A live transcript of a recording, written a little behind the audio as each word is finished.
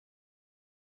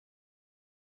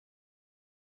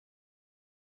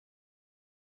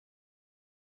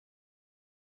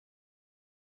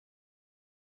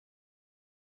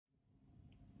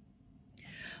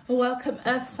Welcome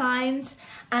Earth signs,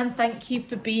 and thank you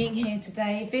for being here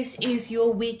today. This is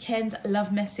your weekend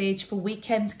love message for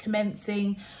weekend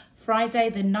commencing Friday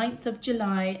the 9th of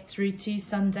July through to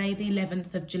Sunday the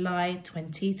 11th of July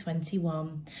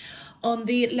 2021. On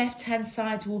the left hand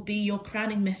side will be your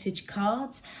crowning message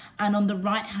cards, and on the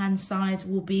right hand side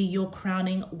will be your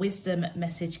crowning wisdom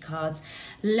message cards.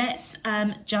 Let's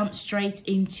jump straight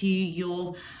into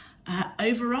your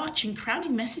overarching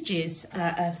crowning messages,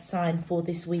 Earth sign, for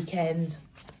this weekend.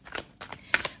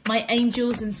 My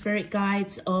angels and spirit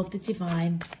guides of the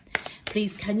divine,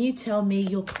 please can you tell me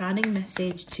your crowning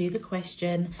message to the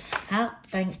question?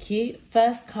 Thank you.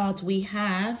 First card we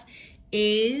have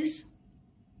is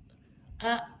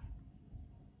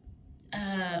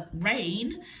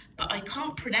rain, but I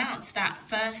can't pronounce that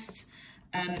first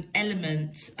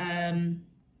element.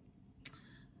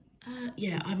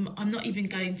 Yeah, I'm not even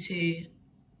going to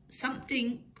I'm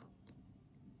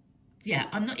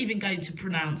not even going to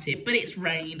pronounce it, but it's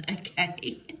rain,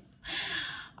 okay?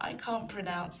 I can't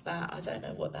pronounce that. I don't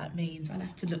know what that means. I'll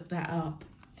have to look that up.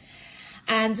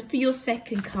 And for your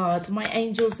second card, my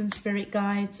angels and spirit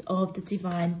guides of the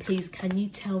divine, please can you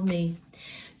tell me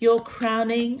your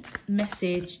crowning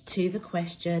message to the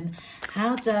question,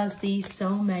 how does the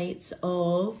soulmates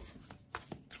of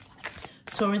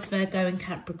Taurus, Virgo and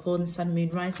Capricorn, Sun, Moon,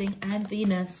 Rising and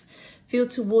Venus feel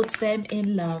towards them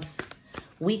in love?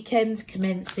 Weekend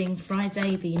commencing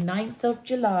Friday the 9th of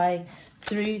July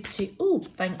through to,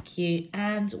 thank you.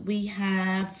 And we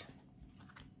have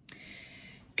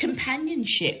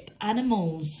companionship,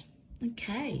 animals.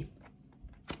 Okay.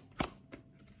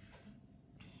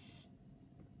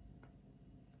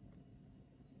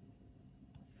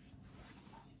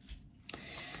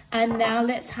 And now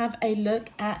let's have a look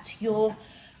at your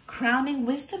crowning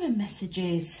wisdom and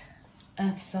messages,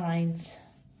 Earth signs.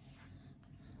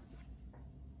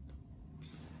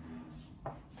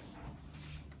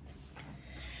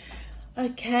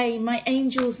 Okay, my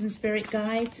angels and spirit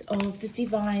guides of the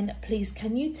divine, please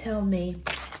can you tell me?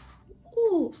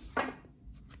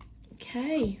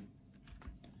 Okay.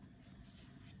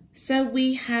 So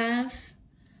we have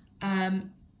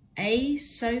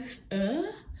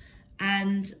Sophia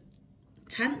and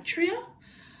Tantria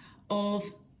of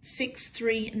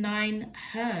 639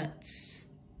 Hertz.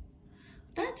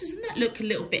 Doesn't that look a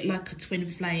little bit like a twin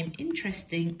flame?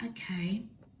 Interesting. Okay.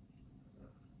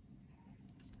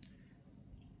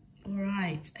 All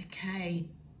right. Okay.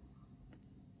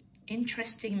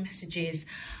 Interesting messages.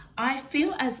 I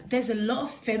feel as there's a lot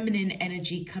of feminine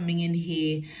energy coming in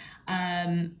here,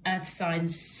 Earth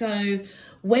signs. So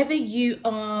whether you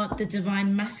are the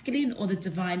divine masculine or the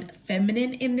divine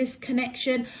feminine in this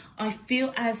connection, I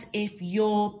feel as if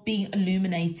you're being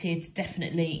illuminated,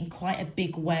 definitely in quite a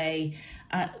big way.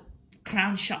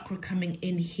 Crown chakra coming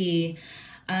in here.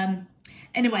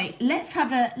 Anyway, let's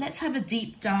have a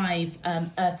deep dive,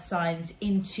 Earth signs,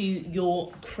 into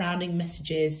your crowning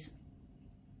messages.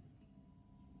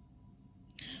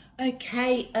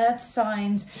 Okay, Earth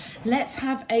signs, let's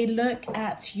have a look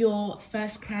at your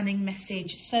first crowning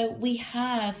message. So we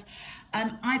have,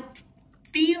 I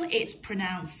feel it's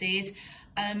pronounced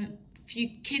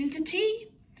fecundity,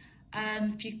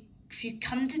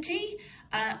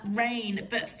 rain,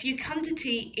 but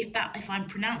fecundity, if I'm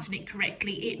pronouncing it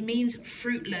correctly, it means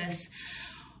fruitless.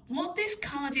 What this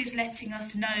card is letting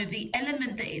us know, the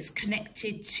element that it's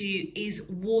connected to is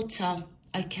water.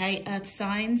 Okay, Earth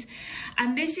signs,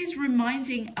 and this is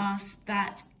reminding us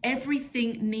that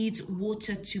everything needs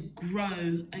water to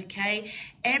grow. Okay,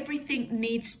 everything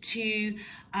needs to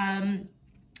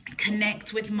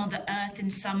connect with Mother Earth in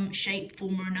some shape,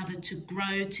 form or another to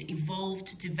grow, to evolve,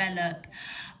 to develop.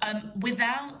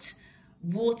 Without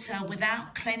water,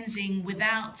 without cleansing,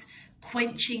 without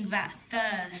quenching that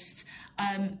thirst,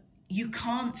 you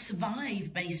can't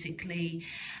survive, basically.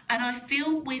 And I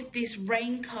feel with this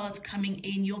rain card coming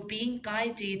in, you're being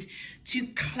guided to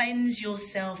cleanse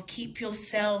yourself, keep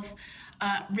yourself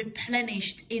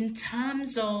replenished in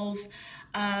terms of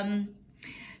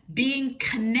being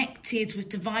connected with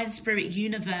divine spirit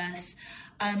universe,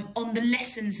 on the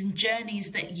lessons and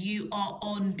journeys that you are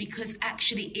on, because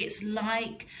actually it's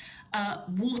like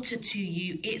water to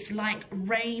you, it's like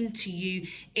rain to you.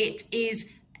 It is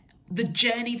the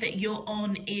journey that you're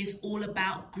on is all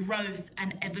about growth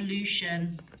and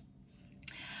evolution.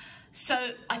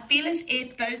 So I feel as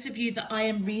if those of you that I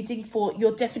am reading for,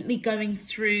 you're definitely going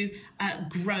through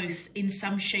growth in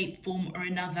some shape, form or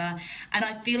another. And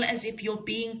I feel as if you're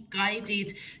being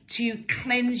guided to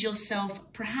cleanse yourself,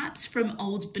 perhaps from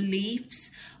old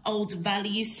beliefs, old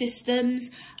value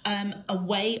systems, a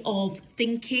way of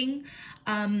thinking.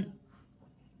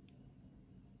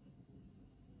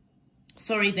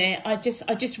 Sorry there, I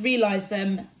just realized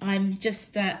I'm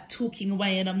just talking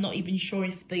away, and I'm not even sure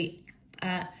if the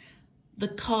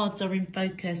cards are in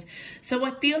focus. So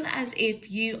I feel as if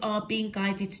you are being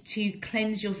guided to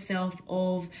cleanse yourself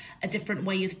of a different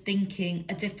way of thinking,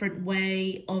 a different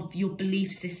way of your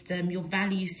belief system, your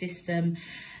value system.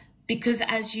 Because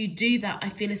as you do that, I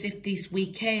feel as if this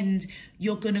weekend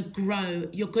you're going to grow.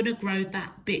 You're going to grow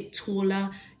that bit taller.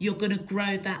 You're going to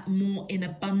grow that more in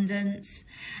abundance.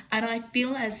 And I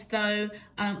feel as though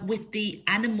with the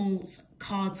animals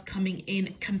cards coming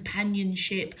in,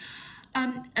 companionship,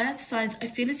 earth signs, I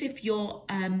feel as if you're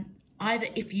either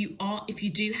if you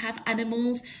do have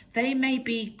animals, they may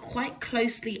be quite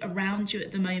closely around you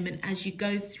at the moment as you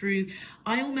go through,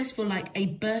 I almost feel like a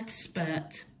birth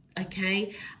spurt,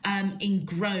 okay, in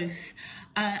growth.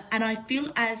 And I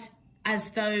feel as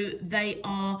though they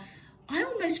are, I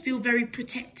almost feel very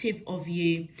protective of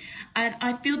you. And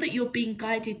I feel that you're being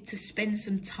guided to spend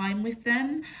some time with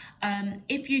them.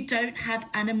 If you don't have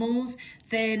animals,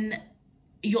 then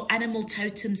your animal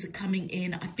totems are coming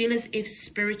in. I feel as if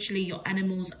spiritually your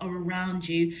animals are around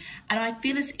you. And I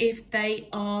feel as if they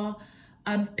are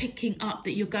picking up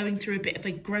that you're going through a bit of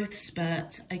a growth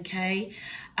spurt, okay?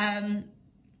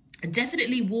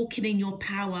 Definitely walking in your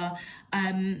power,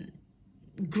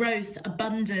 growth,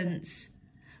 abundance,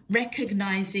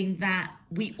 recognizing that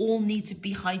we all need to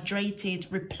be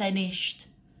hydrated, replenished,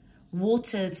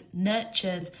 watered,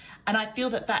 nurtured. And I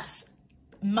feel that that's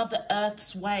Mother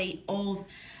Earth's way of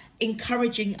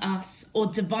encouraging us, or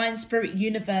divine spirit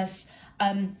universe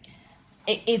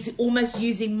it is almost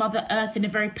using Mother Earth in a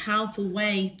very powerful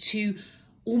way to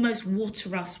almost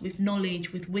water us with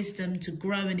knowledge, with wisdom, to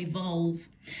grow and evolve.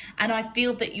 And I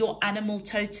feel that your animal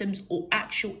totems or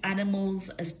actual animals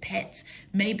as pets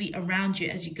may be around you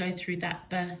as you go through that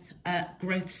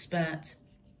growth spurt.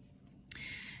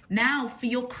 Now for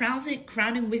your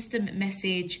crowning wisdom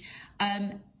message,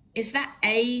 is that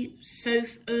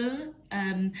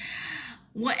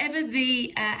whatever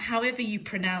the however you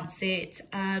pronounce it,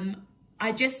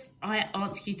 I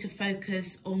ask you to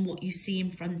focus on what you see in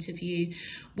front of you.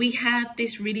 We have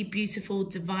this really beautiful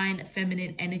divine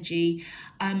feminine energy,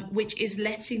 which is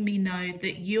letting me know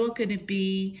that you're going to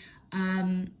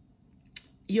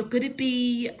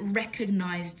be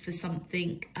recognized for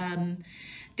something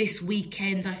this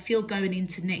weekend. I feel going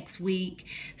into next week,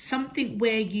 something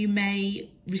where you may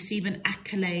receive an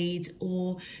accolade,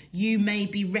 or you may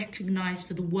be recognized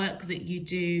for the work that you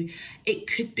do. It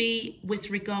could be with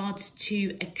regards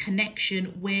to a connection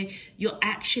where you're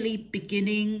actually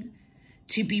beginning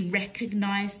to be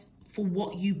recognized for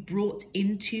what you brought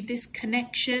into this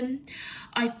connection.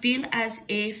 I feel as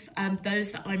if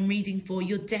those that I'm reading for,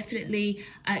 you're definitely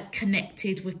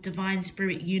connected with divine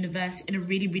spirit universe in a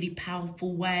really, really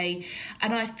powerful way.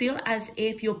 And I feel as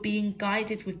if you're being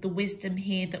guided with the wisdom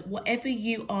here that whatever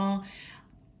you are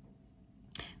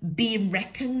being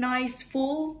recognized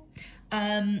for,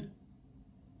 earth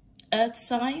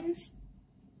signs,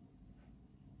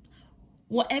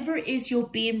 whatever it is you're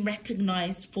being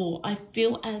recognized for, I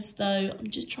feel as though,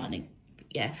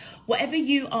 whatever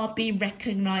you are being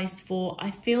recognized for,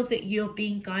 I feel that you're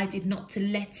being guided not to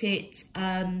let it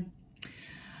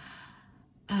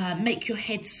make your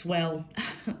head swell,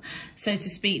 so to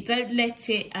speak. Don't let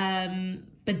it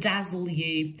bedazzle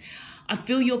you. I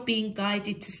feel you're being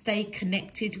guided to stay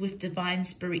connected with divine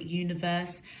spirit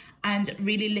universe and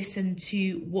really listen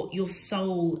to what your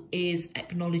soul is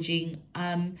acknowledging.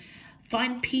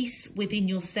 Find peace within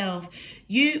yourself.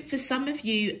 For some of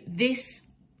you, this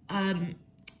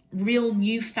real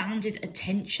new-founded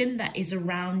attention that is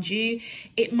around you,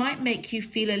 it might make you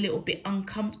feel a little bit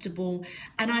uncomfortable.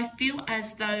 And I feel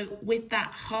as though with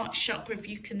that heart chakra, if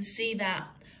you can see that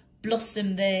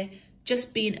blossom there,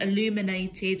 just being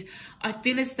illuminated, I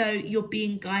feel as though you're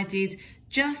being guided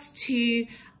just to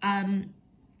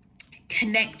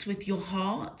connect with your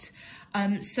heart,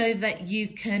 so that you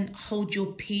can hold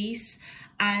your peace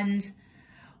and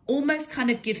almost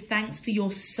kind of give thanks for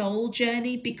your soul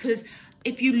journey. Because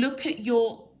if you look at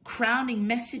your crowning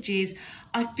messages,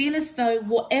 I feel as though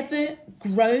whatever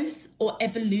growth or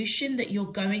evolution that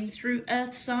you're going through,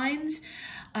 earth signs,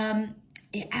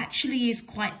 it actually is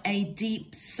quite a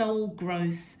deep soul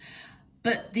growth.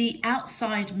 But the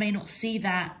outside may not see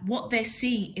that. What they're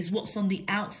seeing is what's on the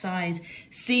outside,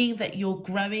 seeing that you're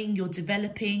growing, you're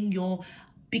developing, you're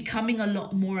becoming a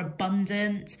lot more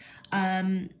abundant.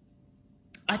 I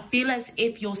feel as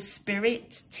if your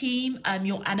spirit team,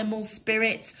 your animal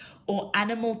spirits or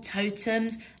animal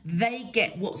totems, they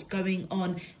get what's going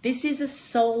on. This is a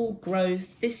soul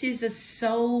growth. This is a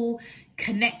soul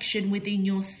connection within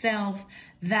yourself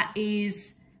that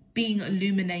is being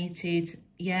illuminated.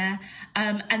 Yeah.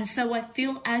 And so I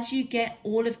feel as you get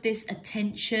all of this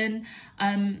attention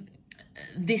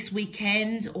this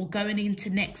weekend or going into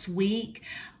next week,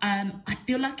 I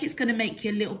feel like it's going to make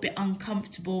you a little bit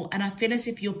uncomfortable, and I feel as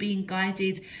if you're being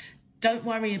guided. Don't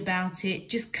worry about it.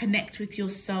 Just connect with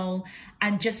your soul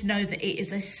and just know that it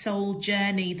is a soul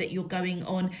journey that you're going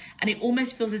on. And it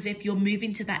almost feels as if you're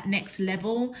moving to that next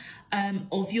level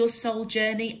of your soul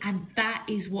journey. And that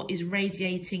is what is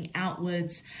radiating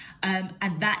outwards.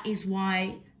 And that is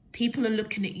why people are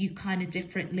looking at you kind of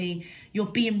differently. You're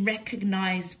being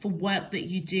recognized for work that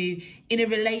you do. In a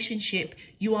relationship,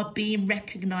 you are being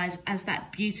recognized as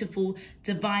that beautiful,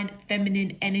 divine,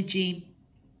 feminine energy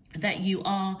that you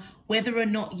are, whether or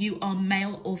not you are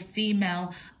male or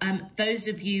female. Those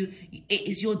of you, it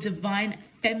is your divine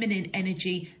feminine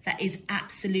energy that is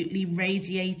absolutely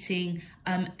radiating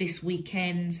this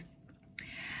weekend.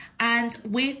 And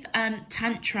with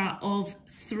Tantra of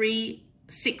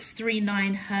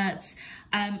 639 hertz,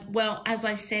 well, as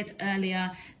I said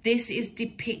earlier, this is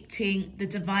depicting the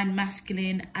divine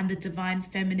masculine and the divine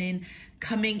feminine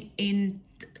coming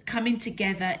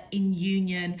together in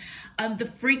union. The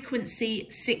frequency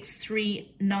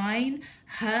 639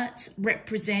 hertz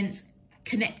represents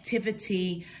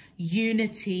connectivity,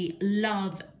 unity,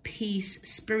 love, peace,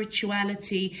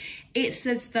 spirituality. It's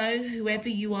as though whoever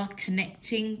you are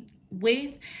connecting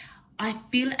with, I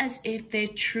feel as if they're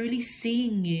truly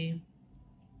seeing you.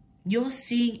 You're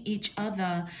seeing each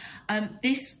other.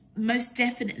 This most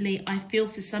definitely, I feel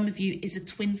for some of you, is a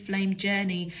twin flame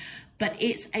journey, but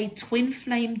it's a twin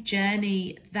flame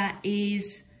journey that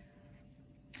is,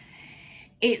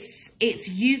 it's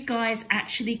you guys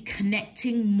actually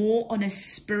connecting more on a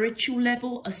spiritual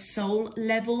level, a soul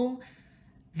level,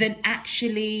 than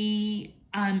actually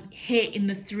here in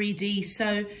the 3D.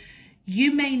 So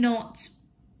you may not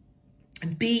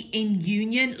be in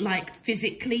union, like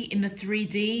physically in the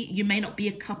 3D. You may not be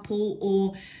a couple,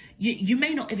 or you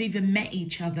may not have even met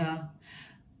each other,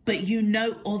 but you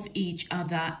know of each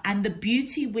other. And the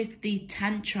beauty with the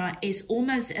Tantra is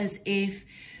almost as if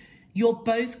you're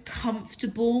both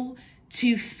comfortable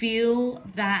to feel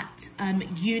that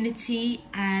unity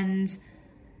and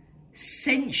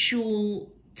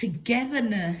sensual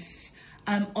togetherness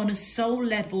on a soul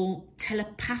level,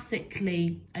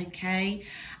 telepathically, okay?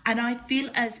 And I feel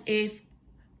as if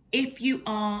you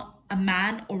are a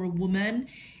man or a woman,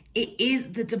 it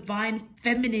is the divine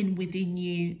feminine within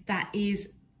you that is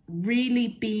really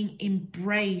being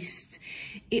embraced.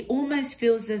 It almost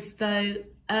feels as though,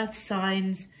 earth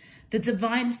signs, the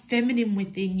divine feminine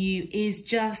within you is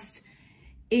just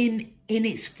in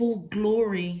its full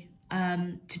glory,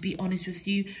 to be honest with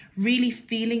you, really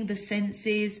feeling the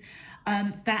senses,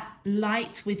 that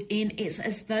light within. It's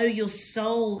as though your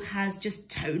soul has just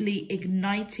totally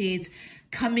ignited,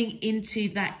 coming into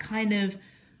that kind of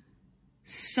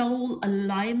soul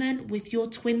alignment with your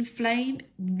twin flame.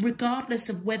 Regardless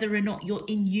of whether or not you're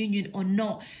in union or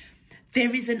not,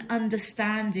 there is an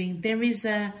understanding, there is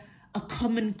a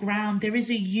common ground, there is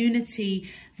a unity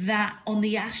that on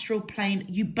the astral plane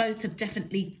you both have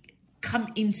definitely come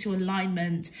into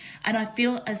alignment. And I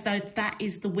feel as though that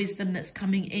is the wisdom that's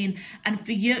coming in. And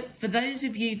for those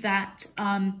of you that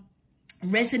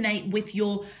resonate with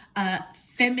your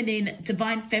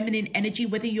divine feminine energy,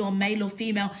 whether you're male or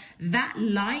female, that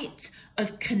light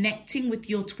of connecting with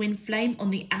your twin flame on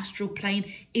the astral plane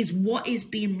is what is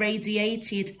being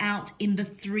radiated out in the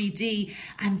 3D.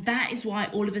 And that is why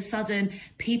all of a sudden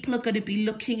people are going to be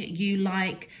looking at you,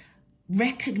 like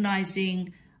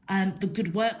recognizing the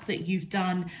good work that you've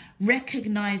done,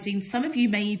 recognizing, some of you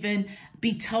may even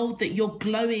be told that you're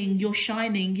glowing, you're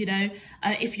shining, you know,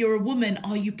 if you're a woman,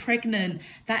 are you pregnant,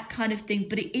 that kind of thing.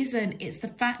 But it isn't. It's the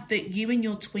fact that you and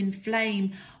your twin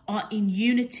flame are in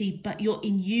unity, but you're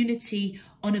in unity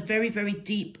on a very, very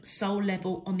deep soul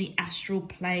level on the astral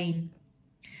plane.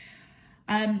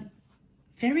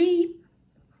 Very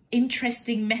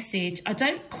interesting message. I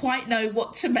don't quite know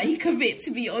what to make of it,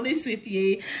 to be honest with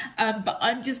you, but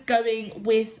I'm just going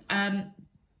with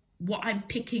what I'm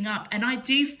picking up. And I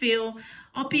do feel,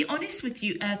 I'll be honest with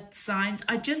you, earth signs,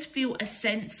 I just feel a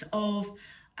sense of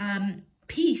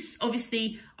peace.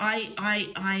 Obviously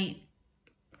I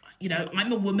you know,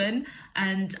 I'm a woman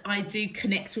and I do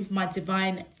connect with my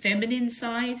divine feminine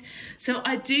side, so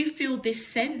I do feel this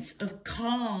sense of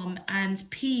calm and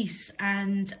peace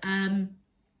and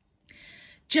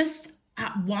just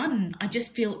at one. I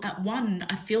just feel at one.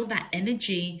 I feel that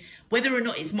energy, whether or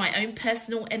not it's my own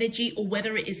personal energy or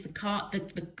whether it is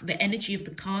the energy of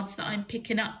the cards that I'm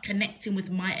picking up, connecting with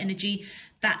my energy.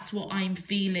 That's what I'm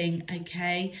feeling,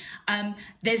 okay?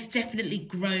 There's definitely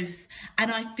growth.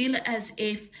 And I feel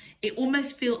it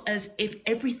almost feels as if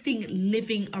everything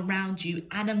living around you,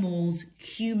 animals,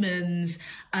 humans,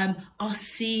 are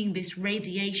seeing this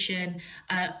radiance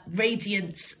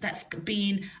that's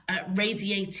being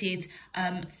radiated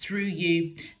through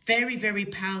you. Very, very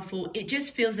powerful. It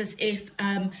just feels as if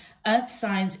earth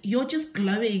signs, you're just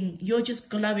glowing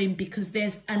because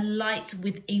there's a light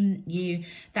within you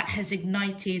that has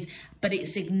ignited, but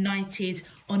it's ignited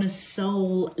on a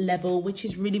soul level, which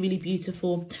is really, really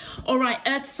beautiful. All right,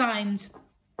 earth signs,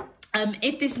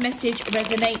 if this message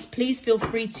resonates, please feel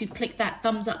free to click that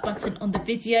thumbs up button on the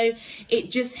video. It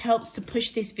just helps to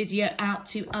push this video out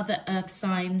to other earth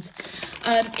signs.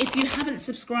 If you haven't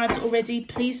subscribed already,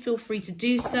 please feel free to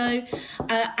do so.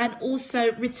 And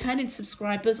also returning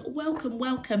subscribers,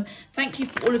 welcome. Thank you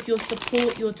for all of your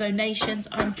support, your donations.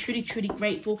 I'm truly, truly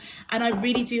grateful. And I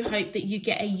really do hope that you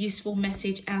get a useful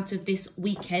message out of this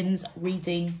weekend's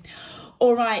reading.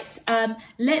 All right,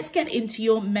 let's get into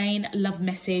your main love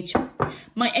message.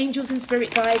 My angels and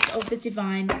spirit guides of the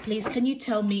divine, please can you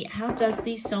tell me, how does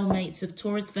these soulmates of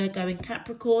Taurus, Virgo and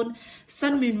Capricorn,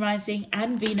 Sun, Moon, Rising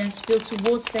and Venus feel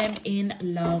towards them in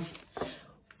love?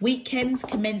 Weekends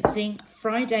commencing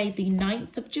Friday the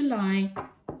 9th of July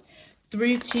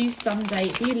through to Sunday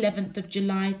the 11th of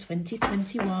July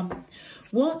 2021.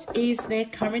 What is their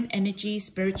current energy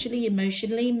spiritually,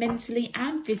 emotionally, mentally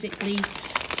and physically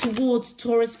towards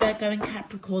Taurus, Virgo and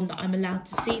Capricorn that I'm allowed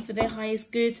to see for their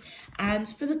highest good and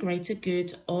for the greater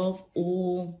good of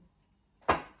all?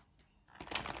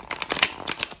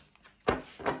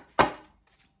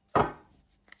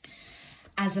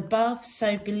 As above,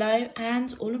 so below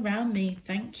and all around me.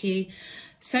 Thank you.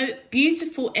 So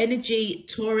beautiful energy,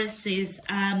 Taurus,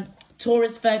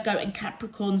 Virgo and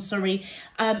Capricorn,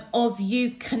 of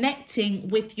you connecting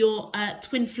with your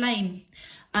twin flame.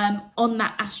 On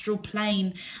that astral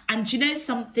plane. And you know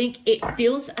something, it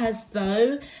feels as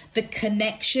though the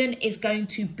connection is going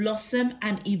to blossom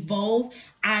and evolve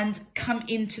and come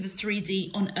into the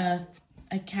 3D on earth.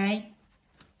 Okay,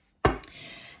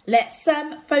 let's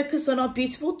focus on our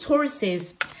beautiful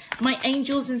Tauruses. My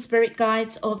angels and spirit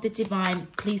guides of the divine,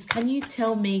 please can you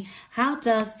tell me, how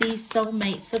does these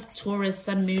soulmates of Taurus,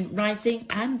 Sun, Moon, Rising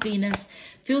and Venus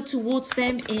feel towards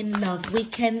them in love?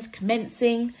 Weekends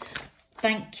commencing.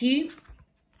 Thank you.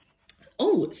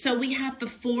 Oh, so we have the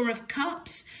Four of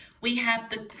Cups, we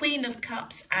have the Queen of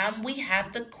Cups, and we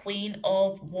have the Queen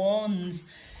of Wands.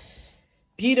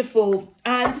 Beautiful.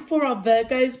 And for our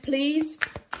Virgos, please,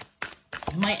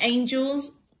 my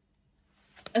angels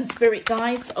and spirit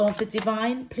guides of the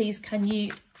divine, please can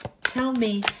you tell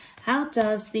me, how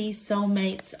does the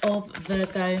soulmates of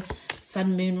Virgo,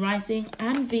 Sun, Moon, Rising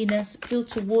and Venus feel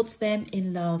towards them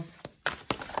in love?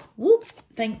 Whoop,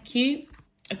 thank you.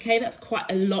 Okay, that's quite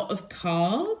a lot of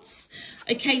cards.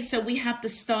 Okay, so we have the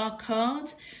Star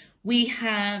card. We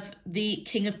have the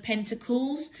King of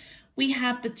Pentacles. We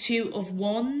have the Two of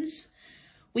Wands.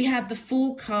 We have the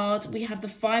Fool card. We have the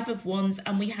Five of Wands.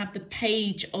 And we have the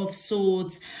Page of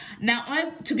Swords.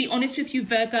 Now, to be honest with you,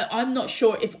 Virgo, I'm not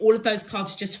sure if all of those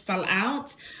cards just fell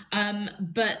out.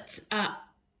 But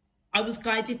I was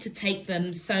guided to take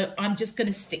them, so I'm just going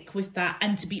to stick with that.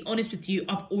 And to be honest with you,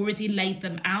 I've already laid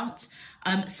them out,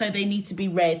 so they need to be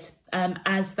read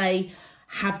as they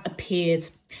have appeared.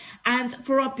 And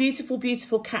for our beautiful,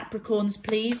 beautiful Capricorns,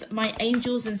 please, my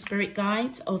angels and spirit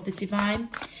guides of the divine,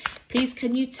 please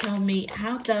can you tell me,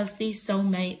 how does these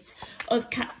soulmates of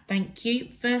thank you.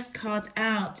 First card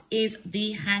out is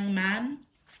the Hangman.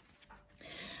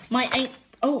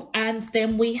 And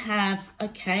then we have,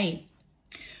 okay,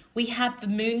 we have the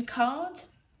Moon card,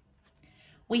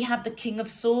 we have the King of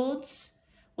Swords,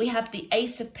 we have the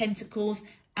Ace of Pentacles,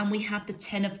 and we have the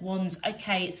Ten of Wands.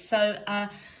 Okay, so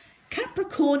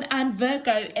Capricorn and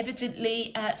Virgo,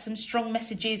 evidently some strong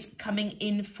messages coming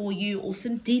in for you, or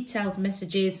some detailed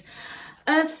messages.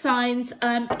 Earth signs,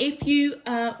 if you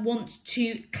want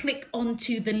to click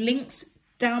onto the links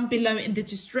down below in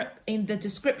the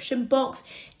description box,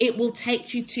 it will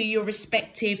take you to your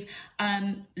respective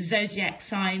zodiac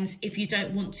signs if you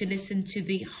don't want to listen to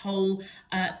the whole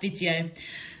video.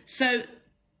 So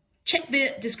check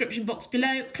the description box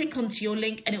below, click onto your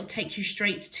link and it will take you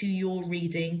straight to your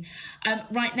reading.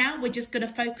 Right now, we're just going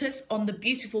to focus on the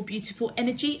beautiful, beautiful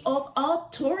energy of our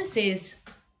Tauruses.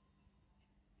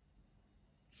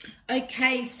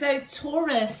 Okay, so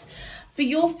Taurus, for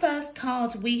your first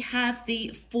card, we have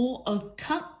the Four of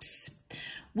Cups,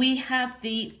 we have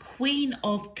the Queen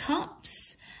of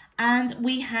Cups, and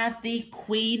we have the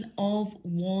Queen of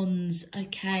Wands.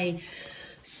 Okay,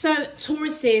 So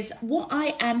Tauruses, what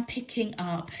I am picking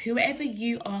up, whoever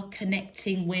you are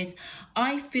connecting with,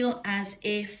 I feel as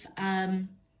if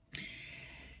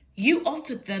you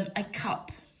offered them a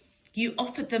cup. You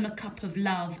offered them a cup of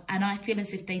love, and I feel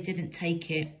as if they didn't take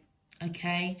it.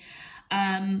 Okay.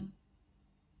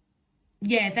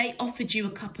 Yeah, they offered you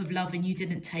a cup of love and you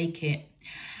didn't take it.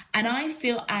 And I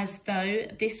feel as though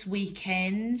this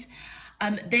weekend,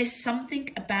 there's something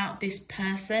about this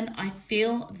person I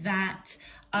feel that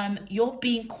you're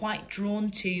being quite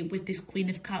drawn to with this Queen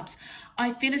of Cups.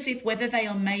 I feel as if whether they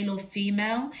are male or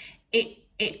female,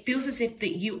 it feels as if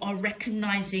that you are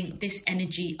recognizing this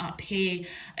energy up here,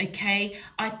 okay?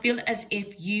 I feel as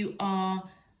if you are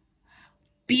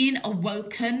being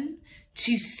awoken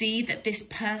to see that this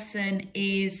person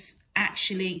is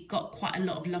actually got quite a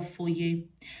lot of love for you.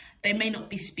 They may not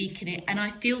be speaking it. And I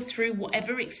feel through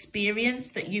whatever experience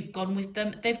that you've gone with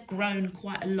them, they've grown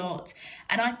quite a lot.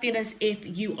 And I feel as if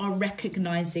you are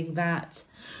recognizing that.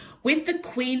 With the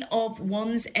Queen of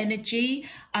Wands energy,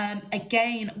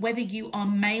 again, whether you are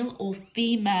male or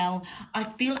female, I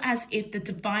feel as if the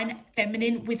divine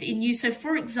feminine within you. So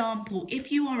for example,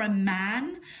 if you are a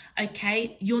man,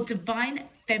 okay, your divine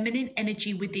feminine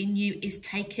energy within you is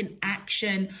taking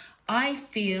action. I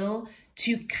feel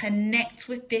to connect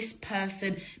with this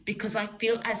person because I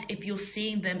feel as if you're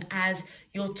seeing them as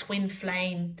your twin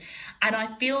flame. And I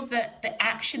feel that the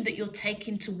action that you're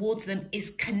taking towards them is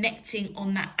connecting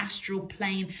on that astral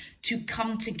plane to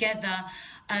come together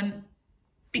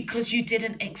because you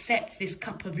didn't accept this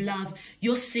cup of love.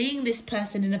 You're seeing this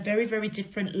person in a very, very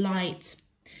different light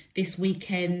this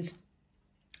weekend.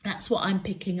 That's what I'm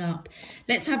picking up.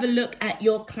 Let's have a look at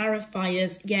your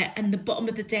clarifiers. Yeah, and the bottom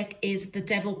of the deck is the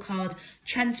Devil card.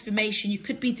 Transformation. You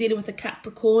could be dealing with a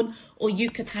Capricorn, or you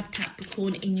could have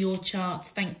Capricorn in your chart.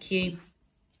 Thank you.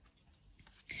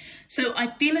 So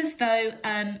I feel as though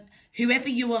whoever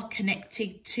you are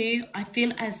connected to, I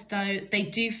feel as though they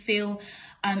do feel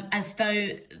as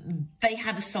though they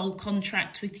have a soul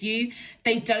contract with you.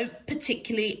 They don't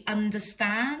particularly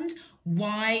understand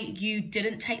why you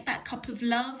didn't take that cup of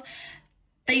love.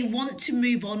 They want to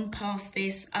move on past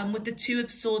this. With the Two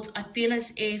of Swords, I feel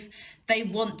as if they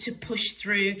want to push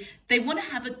through. They want to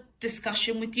have a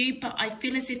discussion with you, but I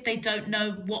feel as if they don't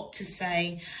know what to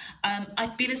say. I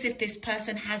feel as if this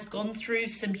person has gone through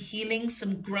some healing,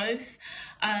 some growth,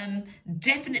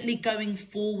 definitely going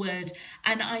forward.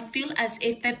 And I feel as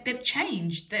if they've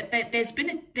changed, that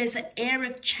there's an air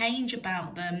of change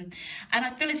about them. And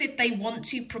I feel as if they want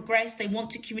to progress, they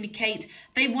want to communicate,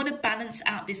 they want to balance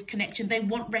out this connection, they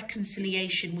want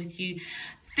reconciliation with you.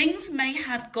 Things may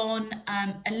have gone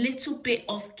a little bit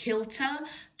off kilter,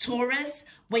 Taurus,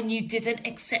 when you didn't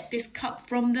accept this cup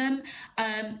from them.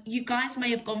 You guys may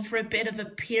have gone for a bit of a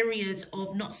period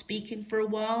of not speaking for a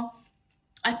while.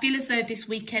 I feel as though this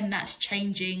weekend that's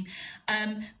changing,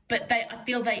 but I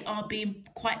feel they are being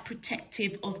quite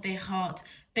protective of their heart.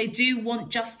 They do want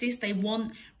justice, they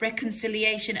want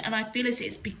reconciliation, and I feel as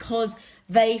it's because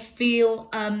they feel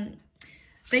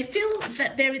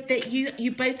that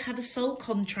you both have a soul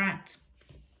contract.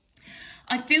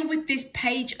 I feel with this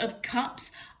Page of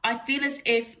Cups, I feel as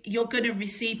if you're going to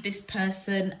receive this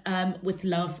person with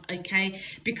love, okay?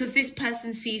 Because this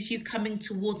person sees you coming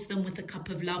towards them with a cup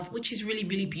of love, which is really,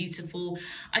 really beautiful.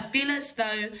 I feel as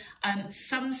though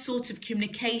some sort of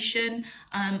communication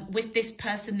with this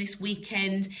person this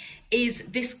weekend is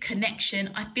this connection.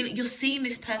 I feel you're seeing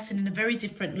this person in a very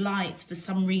different light for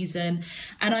some reason.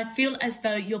 And I feel as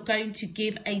though you're going to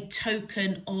give a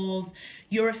token of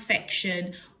your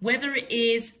affection, whether it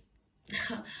is...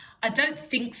 I don't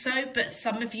think so, but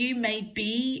some of you may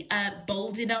be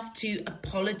bold enough to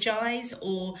apologize,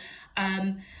 or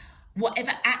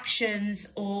whatever actions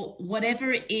or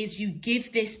whatever it is you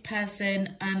give this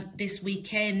person this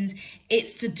weekend,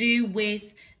 it's to do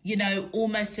with, you know,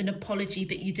 almost an apology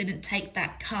that you didn't take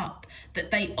that cup that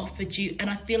they offered you.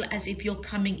 And I feel as if you're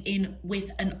coming in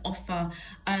with an offer,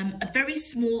 a very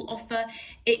small offer.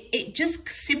 It just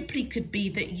simply could be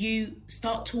that you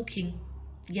start talking.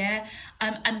 Yeah,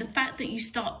 and the fact that you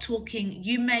start talking,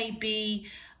 you may be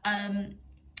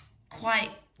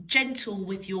quite gentle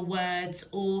with your words,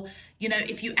 or, you know,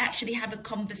 if you actually have a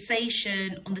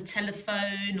conversation on the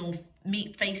telephone or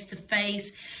meet face to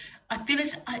face, I feel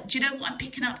as, do you know what I'm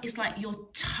picking up? It's like your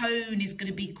tone is going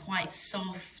to be quite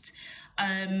soft.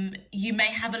 You may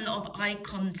have a lot of eye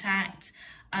contact.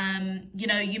 You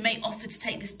know, you may offer to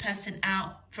take this person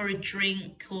out for a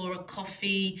drink or a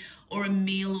coffee or a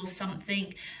meal or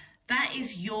something. that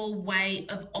is your way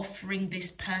of offering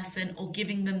this person or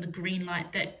giving them the green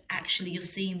light that actually you're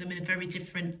seeing them in a very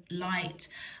different light.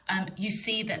 You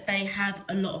see that they have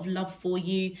a lot of love for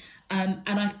you. And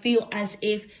I feel as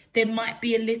if there might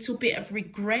be a little bit of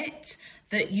regret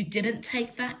that you didn't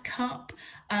take that cup.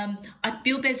 I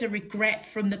feel there's a regret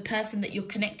from the person that you're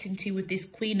connecting to with this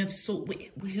Queen of Swords,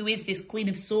 who is this Queen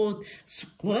of Swords,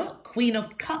 Queen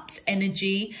of Cups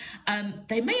energy.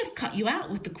 They may have cut you out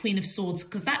with the Queen of Swords,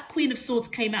 because that Queen of Swords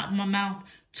came out of my mouth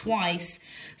twice.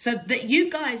 So that you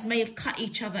guys may have cut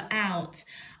each other out.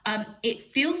 It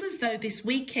feels as though this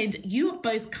weekend you are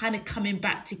both kind of coming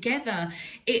back together.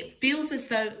 It feels as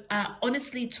though,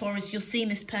 honestly, Taurus, you're seeing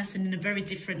this person in a very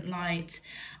different light.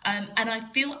 And I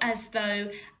feel as though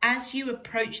as you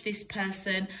approach this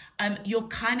person, you're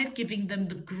kind of giving them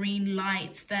the green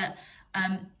light that,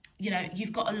 you know,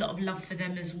 you've got a lot of love for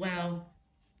them as well.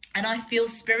 And I feel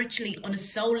spiritually, on a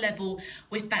soul level,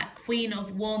 with that Queen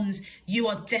of Wands, you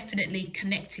are definitely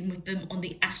connecting with them on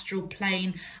the astral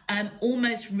plane,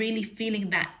 almost really feeling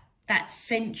that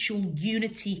sensual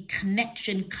unity,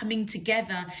 connection coming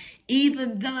together,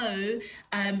 even though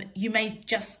you may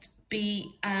just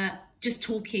be just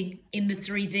talking in the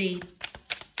 3D.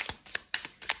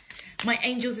 My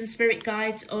angels and spirit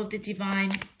guides of the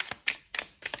divine,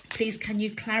 please can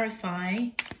you clarify,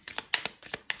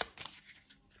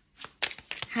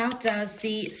 how does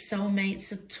the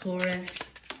soulmates of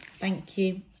Taurus? Thank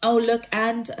you. Oh, look,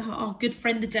 and our good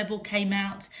friend the devil came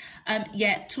out.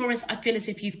 Yeah, Taurus, I feel as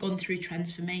if you've gone through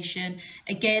transformation.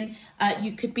 Again,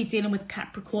 you could be dealing with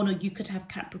Capricorn, or you could have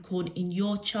Capricorn in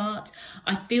your chart.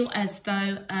 I feel as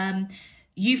though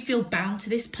you feel bound to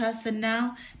this person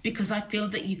now, because I feel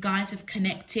that you guys have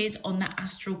connected on that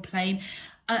astral plane.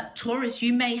 Taurus,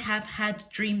 you may have had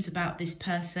dreams about this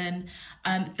person.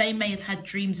 They may have had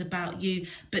dreams about you,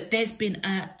 but there's been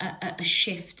a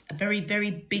shift, a very,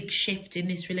 very big shift in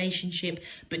this relationship.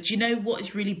 But you know what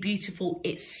is really beautiful?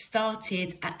 It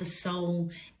started at the soul.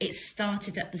 It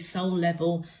started at the soul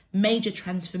level. Major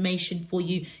transformation for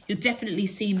you. You're definitely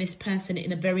seeing this person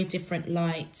in a very different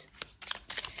light.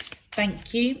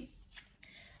 Thank you.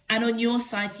 And on your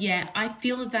side, yeah, I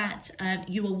feel that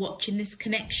you are watching this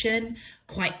connection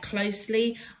quite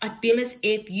closely. I feel as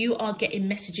if you are getting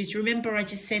messages. Remember, I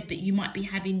just said that you might be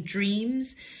having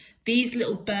dreams. These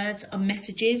little birds are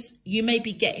messages. You may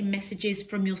be getting messages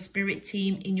from your spirit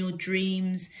team in your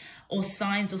dreams, or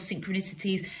signs or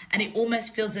synchronicities. And it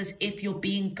almost feels as if you're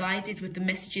being guided with the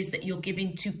messages that you're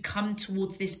giving to come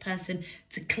towards this person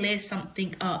to clear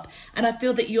something up. And I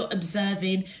feel that you're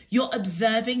observing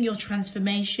your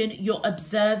transformation. You're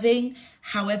observing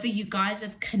however you guys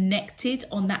have connected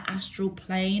on that astral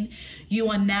plane. You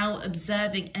are now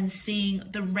observing and seeing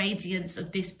the radiance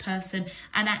of this person,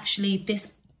 and actually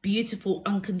this beautiful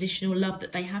unconditional love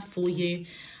that they have for you.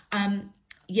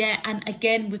 Yeah, and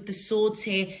again with the swords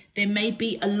here, there may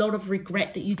be a lot of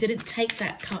regret that you didn't take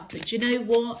that cup. But you know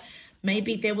what?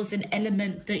 Maybe there was an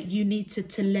element that you needed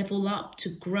to level up, to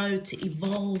grow, to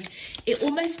evolve. It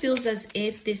almost feels as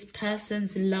if this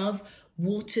person's love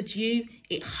watered you,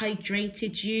 it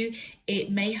hydrated you. It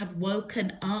may have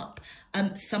woken up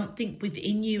something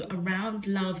within you around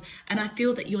love. And I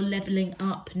feel that you're leveling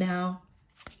up now.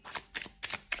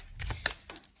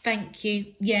 Thank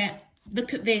you. Yeah.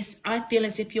 Look at this. I feel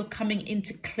as if you're coming in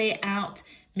to clear out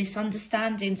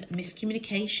misunderstandings,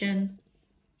 miscommunication.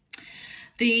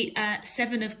 The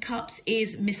Seven of Cups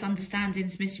is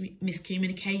misunderstandings,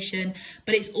 miscommunication,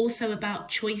 but it's also about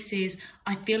choices.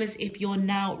 I feel as if you're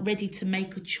now ready to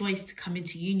make a choice to come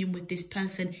into union with this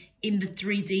person in the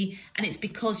 3D, and it's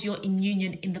because you're in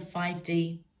union in the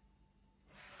 5D.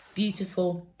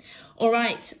 Beautiful. All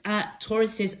right,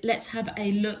 Tauruses, let's have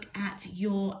a look at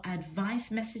your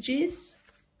advice messages.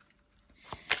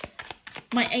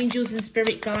 My angels and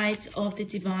spirit guides of the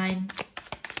divine,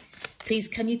 please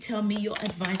can you tell me your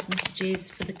advice messages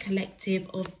for the collective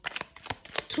of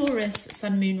Taurus,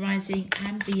 Sun, Moon, Rising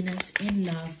and Venus in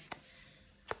love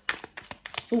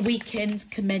for weekend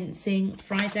commencing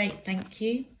Friday? Thank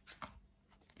you.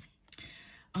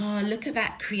 Ah, look at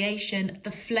that creation.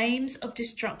 The flames of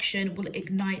destruction will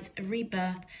ignite a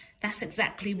rebirth. That's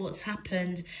exactly what's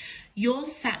happened. Your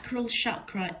sacral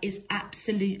chakra is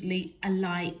absolutely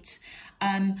alight.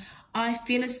 I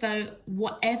feel as though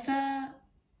whatever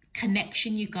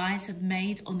connection you guys have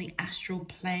made on the astral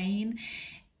plane,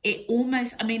 it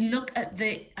almost, I mean, look at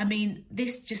the, I mean,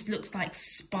 this just looks like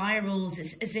spirals.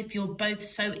 It's as if you're both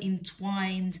so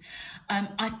entwined.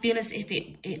 I feel as if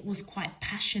it was quite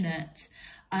passionate.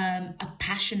 A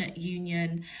passionate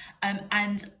union,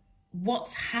 and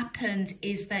what's happened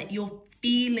is that you're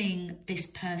feeling this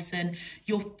person,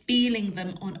 you're feeling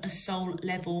them on a soul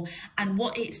level, and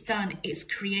what it's done, it's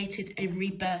created a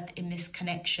rebirth in this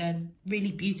connection.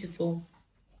 Really beautiful.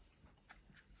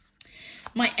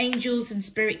 My angels and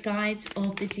spirit guides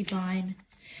of the divine,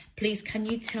 please can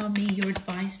you tell me your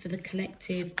advice for the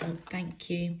collective? Oh, thank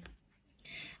you.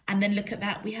 And then look at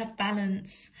that, we have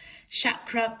balance,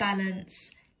 chakra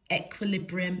balance,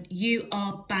 equilibrium. You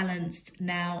are balanced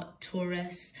now,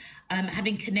 Taurus.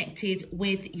 Having connected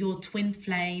with your twin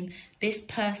flame, this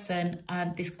person,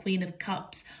 this Queen of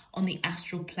Cups on the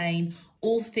astral plane,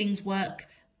 all things work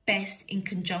best in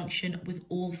conjunction with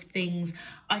all things.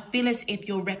 I feel as if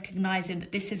you're recognizing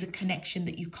that this is a connection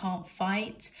that you can't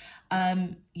fight,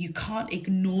 you can't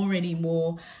ignore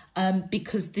anymore,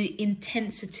 because the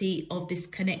intensity of this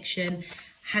connection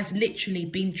has literally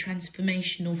been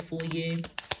transformational for you.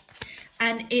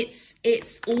 And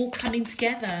it's all coming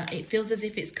together. It feels as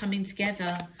if it's coming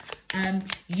together.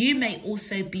 You may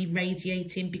also be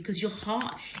radiating because your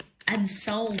heart and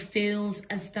soul feels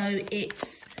as though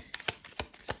it's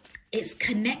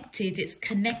connected. It's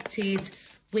connected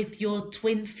with your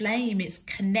twin flame. It's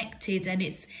connected, and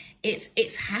it's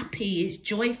happy. It's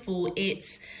joyful.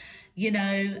 It's, you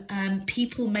know,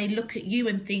 people may look at you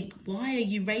and think, why are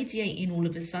you radiating all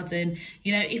of a sudden?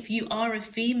 You know, if you are a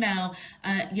female,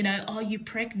 you know, are you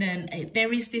pregnant?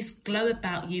 There is this glow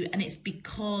about you, and it's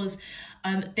because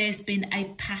there's been a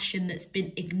passion that's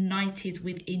been ignited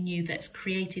within you that's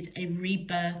created a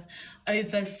rebirth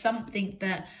over something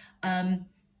that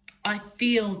I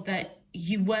feel that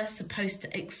you were supposed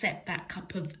to accept that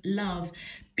cup of love,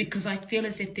 because I feel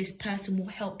as if this person will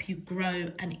help you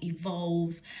grow and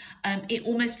evolve. It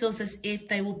almost feels as if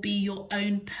they will be your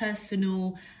own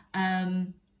personal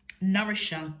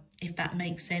nourisher, if that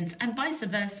makes sense, and vice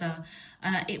versa.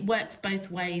 It works both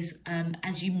ways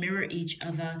as you mirror each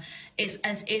other. It's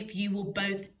as if you will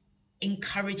both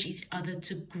encourage each other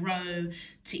to grow,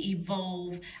 to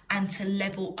evolve, and to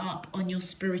level up on your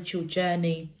spiritual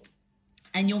journey.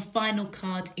 And your final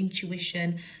card,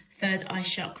 intuition, third eye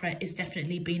chakra, is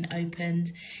definitely being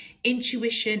opened.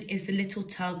 Intuition is the little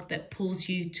tug that pulls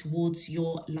you towards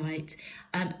your light.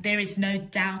 There is no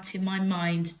doubt in my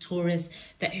mind, Taurus,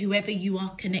 that whoever you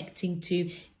are connecting to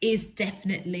is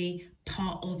definitely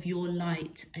part of your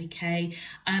light, okay?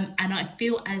 And I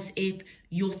feel as if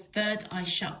your third eye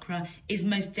chakra is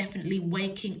most definitely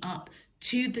waking up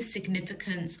to the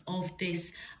significance of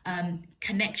this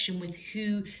connection with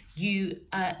who you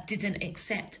didn't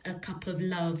accept a cup of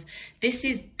love. This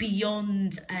is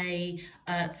beyond a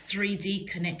 3D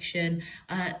connection.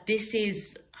 This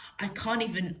is, I can't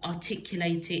even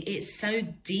articulate it. It's so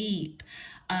deep.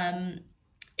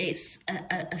 It's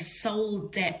a soul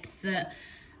depth that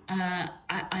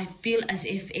I feel as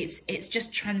if it's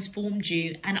just transformed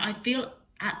you. And I feel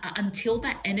until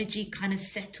that energy kind of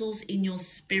settles in your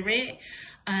spirit,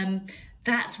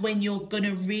 that's when you're going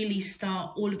to really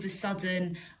start, all of a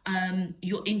sudden,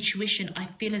 your intuition, I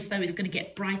feel as though it's going to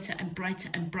get brighter and brighter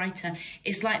and brighter.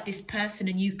 It's like this person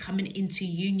and you coming into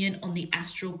union on the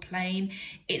astral plane.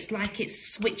 It's like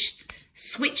it's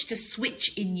switched a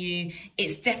switch in you.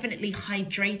 It's definitely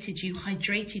hydrated you,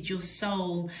 hydrated your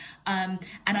soul. And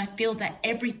I feel that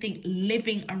everything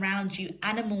living around you,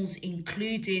 animals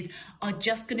included, are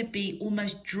just going to be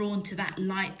almost drawn to that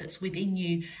light that's within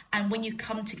you. And when you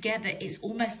come together, it's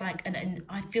almost like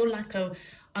I feel like a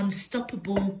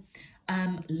unstoppable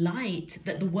light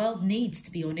that the world needs,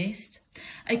 to be honest.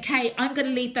 Okay, I'm going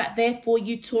to leave that there for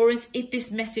you, Taurus. If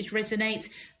this message resonates,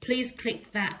 please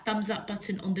click that thumbs up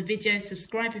button on the video.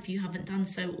 Subscribe if you haven't done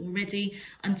so already.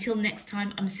 Until next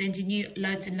time, I'm sending you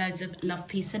loads and loads of love,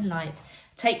 peace and light.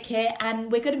 Take care,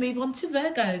 and we're going to move on to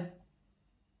Virgo.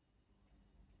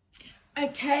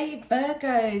 Okay,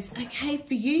 Virgos. Okay,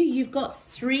 for you, you've got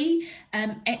 3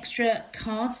 extra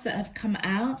cards that have come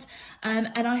out, and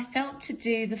I felt to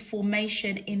do the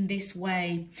formation in this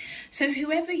way. So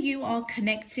whoever you are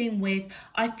connecting with,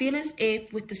 I feel as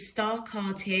if with the star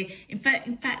card here, in fact,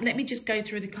 let me just go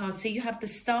through the cards. So you have the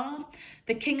star,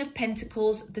 the King of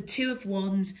Pentacles, the 2 of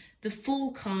Wands, the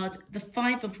Fool card, the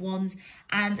 5 of Wands,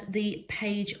 and the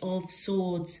Page of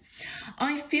Swords.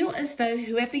 I feel as though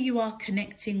whoever you are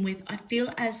connecting with, I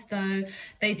feel as though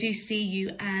they do see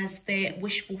you as their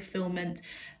wish fulfillment.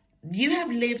 You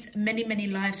have lived many, many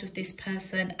lives with this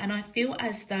person, and I feel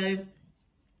as though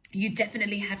you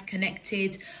definitely have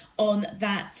connected on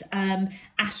that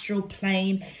astral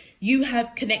plane. You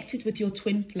have connected with your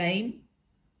twin flame,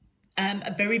 in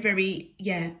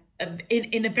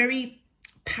a very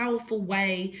powerful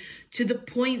way, to the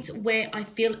point where I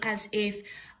feel as if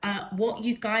what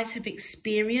you guys have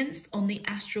experienced on the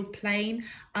astral plane.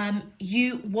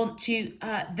 They want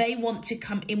to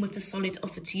come in with a solid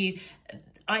offer to you.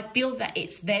 I feel that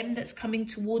it's them that's coming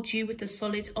towards you with a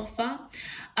solid offer.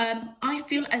 I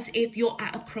feel as if you're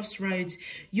at a crossroads.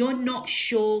 You're not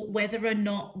sure whether or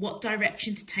not what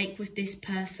direction to take with this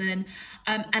person.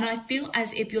 And I feel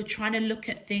as if you're trying to look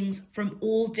at things from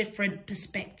all different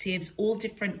perspectives, all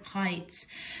different heights.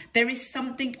 There is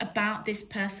something about this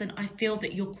person I feel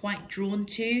that you're quite drawn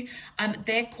to.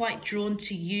 They're quite drawn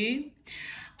to you.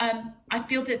 I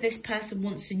feel that this person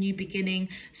wants a new beginning.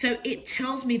 So it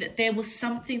tells me that there was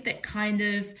something that kind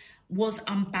of was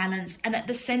unbalanced. And at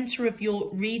the center of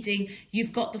your reading,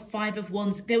 you've got the Five of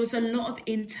Wands. There was a lot of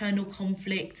internal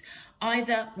conflict,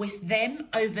 either with them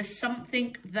over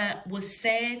something that was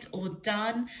said or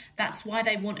done. That's why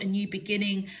they want a new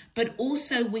beginning. But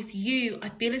also with you, I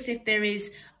feel as if there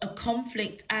is a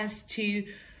conflict as to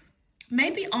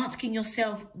maybe asking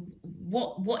yourself,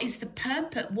 what is the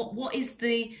purpose? What is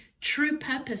the true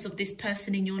purpose of this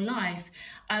person in your life?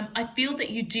 I feel that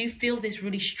you do feel this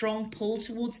really strong pull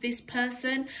towards this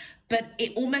person, but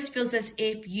it almost feels as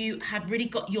if you have really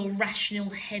got your rational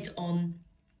head on.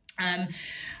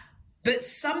 But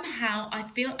somehow I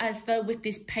feel as though with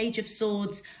this Page of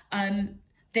Swords,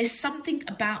 there's something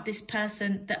about this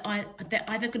person that they're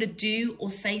either going to do or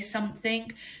say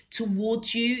something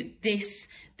towards you this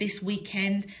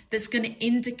weekend that's going to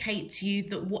indicate to you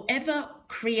that whatever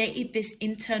created this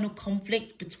internal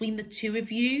conflict between the two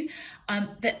of you,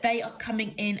 that they are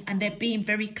coming in and they're being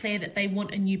very clear that they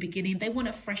want a new beginning. They want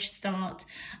a fresh start.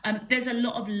 There's a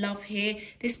lot of love here.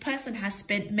 This person has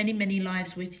spent many, many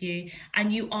lives with you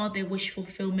and you are their wish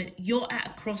fulfillment. You're at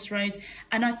a crossroads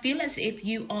and I feel as if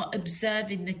you are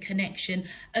observing the connection,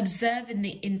 observing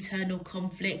the internal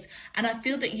conflict, and I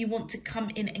feel that you want to come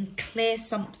in and clear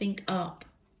something up.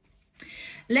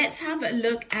 Let's have a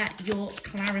look at your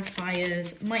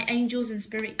clarifiers. My angels and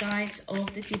spirit guides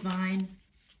of the divine.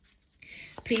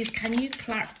 Please, can you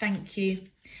thank you.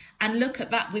 And look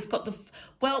at that. We've got the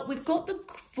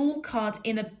Fool card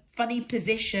in a funny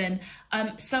position.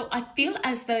 So I feel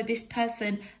as though this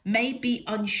person may be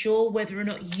unsure whether or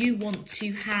not you want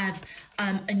to have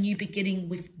a new beginning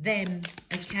with them,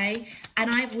 okay? And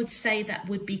I would say that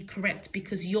would be correct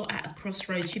because you're at a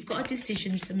crossroads. You've got a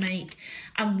decision to make.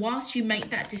 And whilst you make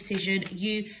that decision,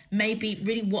 you may be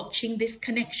really watching this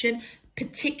connection.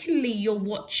 Particularly, you're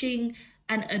watching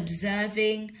and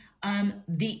observing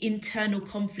the internal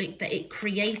conflict that it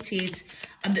created,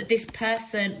 and that this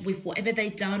person, with whatever they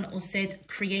done or said,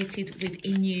 created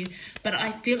within you. But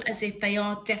I feel as if they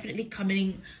are definitely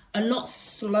coming a lot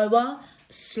slow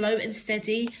and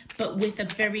steady, but with a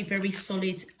very, very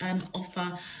solid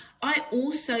offer. I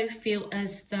also feel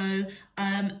as though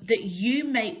that you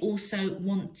may also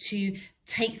want to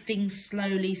take things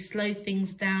slowly, slow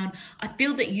things down. I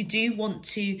feel that you do want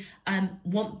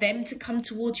them to come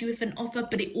towards you with an offer,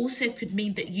 but it also could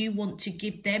mean that you want to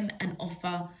give them an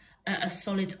offer, a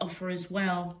solid offer as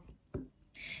well.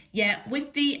 Yeah,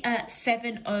 with the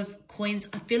Seven of Coins,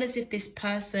 I feel as if this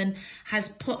person has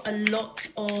put a lot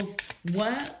of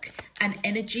work and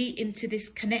energy into this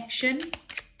connection.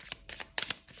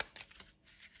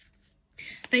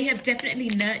 They have definitely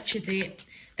nurtured it.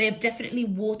 They have definitely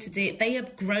watered it. They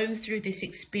have grown through this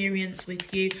experience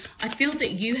with you. I feel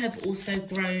that you have also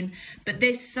grown, but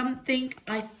there's something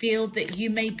I feel that you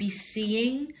may be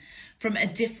seeing from a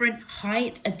different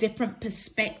height, a different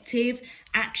perspective.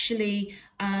 Actually,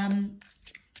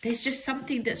 there's just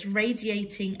something that's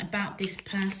radiating about this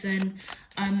person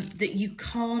that you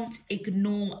can't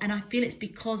ignore. And I feel it's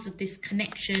because of this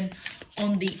connection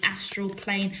on the astral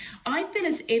plane. I feel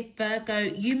as if, Virgo,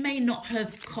 you may not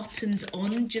have cottoned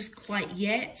on just quite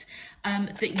yet,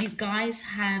 that you guys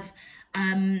have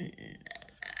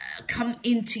come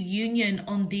into union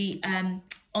on the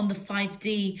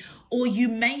 5D, or you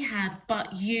may have,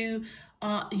 but you're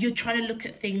trying to look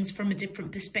at things from a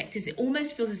different perspective. It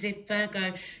almost feels as if,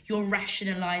 Virgo, you're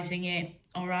rationalizing it.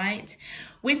 All right.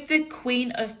 With the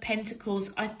Queen of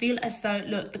Pentacles, I feel as though,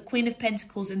 look, the Queen of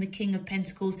Pentacles and the King of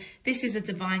Pentacles, this is a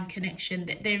divine connection.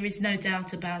 There is no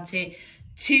doubt about it.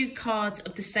 Two cards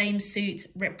of the same suit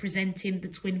representing the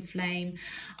twin flame.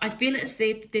 I feel as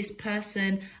if this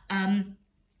person,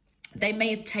 they may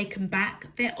have taken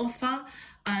back their offer.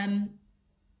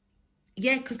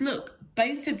 Yeah, because look,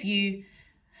 both of you.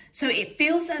 So it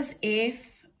feels as if,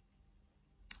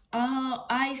 oh,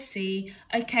 I see.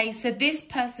 Okay, so this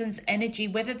person's energy,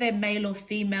 whether they're male or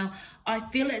female, I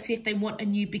feel as if they want a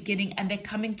new beginning and they're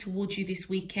coming towards you this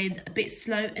weekend, a bit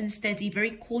slow and steady,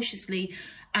 very cautiously,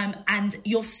 and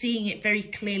you're seeing it very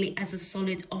clearly as a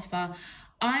solid offer.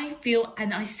 I feel,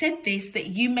 and I said this, that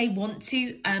you may want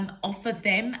to offer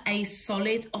them a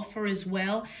solid offer as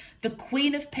well. The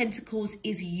Queen of Pentacles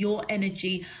is your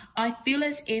energy. I feel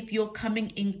as if you're coming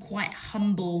in quite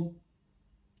humble.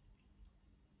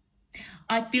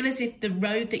 I feel as if the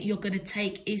road that you're going to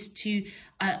take is to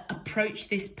approach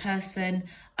this person,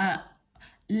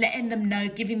 letting them know,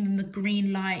 giving them the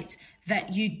green light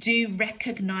that you do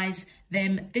recognize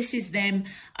them. This is them.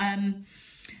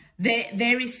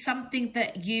 There is something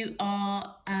that you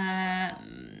are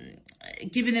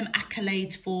giving them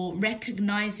accolades for,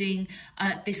 recognizing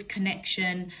this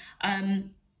connection.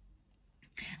 And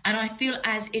I feel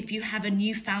as if you have a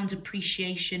newfound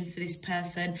appreciation for this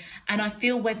person. And I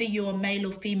feel whether you're male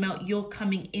or female, you're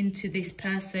coming into this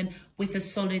person with a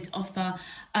solid offer,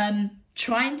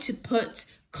 trying to put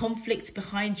conflict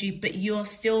behind you, but you're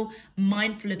still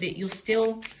mindful of it. You're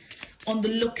still on the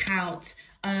lookout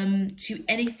to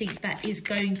anything that is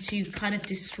going to kind of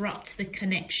disrupt the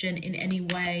connection in any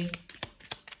way.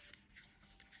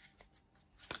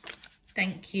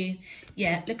 Thank you.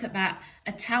 Yeah, look at that.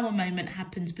 A tower moment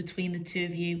happens between the two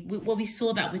of you. Well, we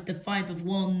saw that with the Five of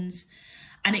Wands,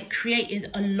 and it created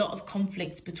a lot of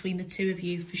conflict between the two of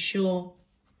you for sure.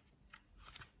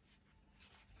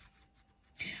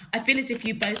 I feel as if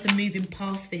you both are moving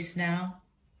past this now.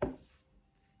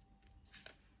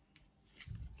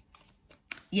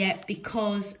 Yeah,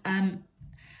 because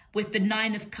with the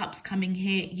Nine of Cups coming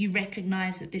here, you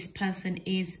recognize that this person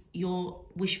is your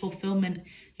wish fulfillment,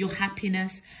 your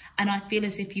happiness. And I feel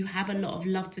as if you have a lot of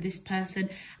love for this person.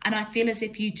 And I feel as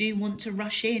if you do want to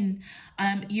rush in.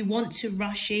 You want to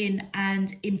rush in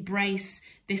and embrace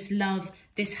this love,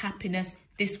 this happiness,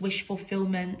 this wish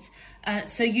fulfillment.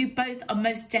 So you both are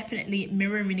most definitely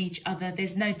mirroring each other.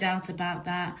 There's no doubt about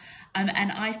that.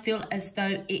 And I feel as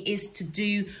though it is to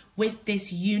do with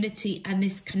this unity and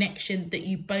this connection that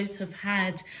you both have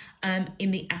had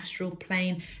in the astral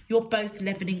plane. You're both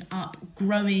leveling up,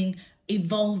 growing,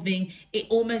 evolving. It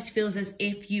almost feels as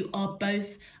if you are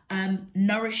both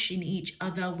nourishing each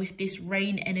other with this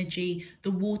rain energy, the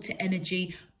water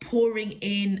energy, pouring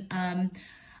in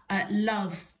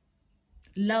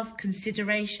love,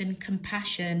 consideration,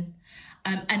 compassion,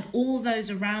 and all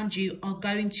those around you are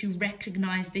going to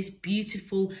recognize this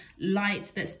beautiful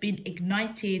light that's been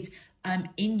ignited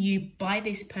in you by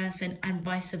this person and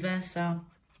vice versa.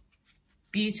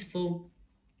 Beautiful,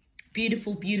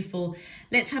 beautiful, beautiful.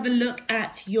 Let's have a look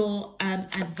at your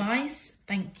advice.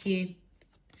 Thank you.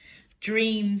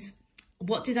 Dreams.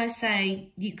 What did I say?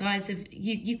 You guys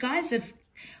have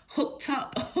hooked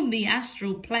up on the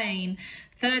astral plane.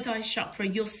 Third eye chakra,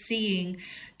 you're seeing.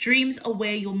 Dreams are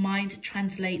where your mind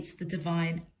translates the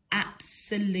divine.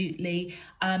 Absolutely.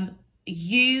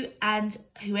 You and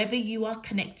whoever you are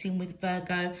connecting with,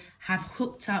 Virgo, have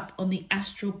hooked up on the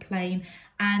astral plane,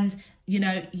 and you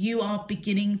know, you are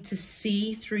beginning to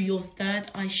see through your third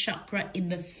eye chakra in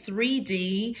the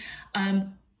 3D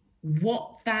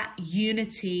what that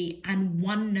unity and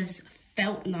oneness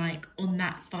felt like on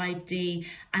that 5D.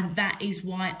 And that is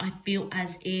why I feel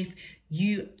as if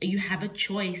you have a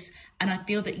choice, and I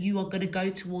feel that you are going to go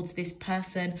towards this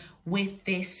person with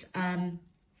this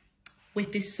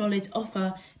solid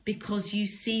offer, because you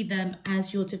see them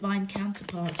as your divine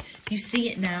counterpart. You see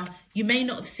it now. You may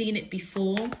not have seen it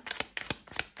before.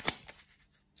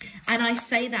 And I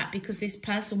say that because this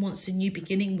person wants a new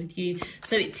beginning with you.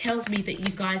 So it tells me that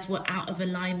you guys were out of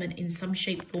alignment in some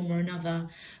shape, form or another.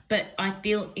 But I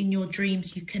feel in your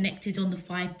dreams you connected on the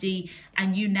 5D,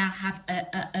 and you now have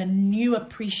a new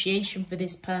appreciation for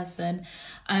this person.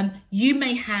 You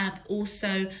may have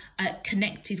also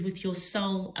connected with your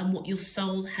soul and what your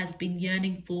soul has been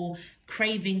yearning for,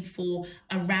 craving for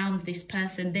around this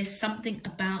person. There's something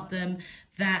about them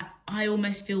that I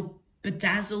almost feel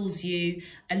bedazzles you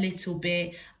a little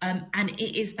bit, and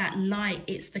it is that light,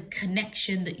 it's the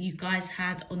connection that you guys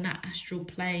had on that astral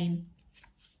plane.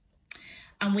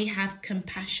 And we have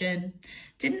compassion.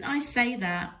 Didn't I say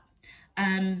that?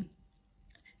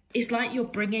 It's like you're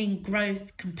bringing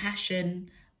growth, compassion.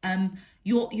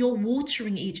 You're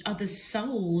watering each other's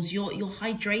souls. You're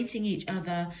hydrating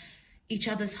each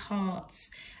other's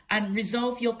hearts. And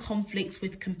resolve your conflicts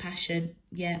with compassion.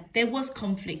 Yeah, there was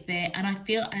conflict there, and I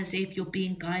feel as if you're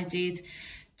being guided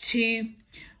to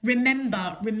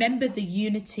remember the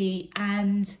unity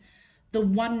and the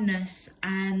oneness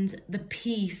and the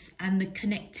peace and the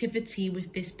connectivity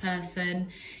with this person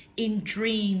in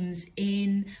dreams,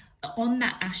 on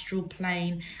that astral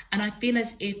plane. And I feel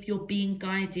as if you're being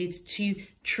guided to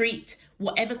treat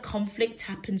whatever conflict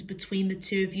happens between the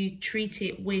two of you, treat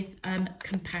it with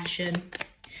compassion.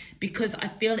 because I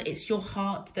feel it's your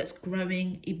heart that's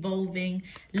growing, evolving,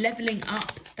 leveling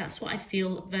up. That's what I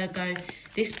feel, Virgo.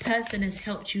 This person has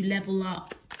helped you level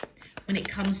up when it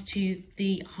comes to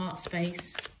the heart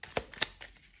space.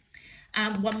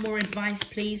 And one more advice,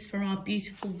 please, for our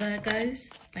beautiful Virgos.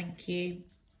 Thank you.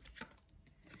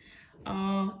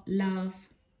 Love.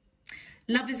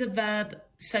 Love is a verb,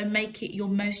 so make it your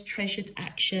most treasured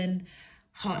action.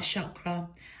 Heart chakra.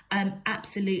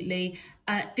 Absolutely.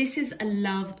 This is a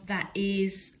love that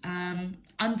is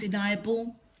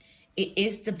undeniable. It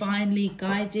is divinely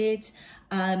guided.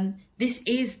 This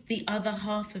is the other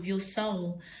half of your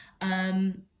soul.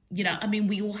 You know, I mean,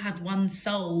 we all have one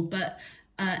soul, but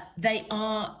they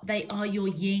are your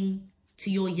yin to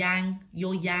your yang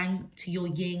to your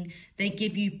yin. They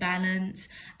give you balance.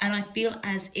 And I feel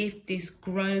as if this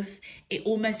growth, it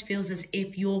almost feels as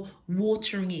if you're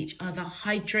watering each other,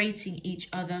 hydrating each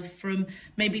other from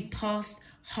maybe past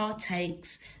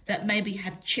heartaches that maybe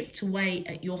have chipped away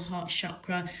at your heart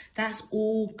chakra. That's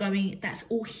all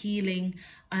healing.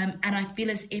 And I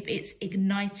feel as if it's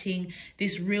igniting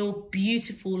this real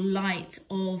beautiful light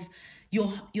of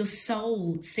your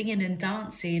soul singing and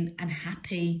dancing and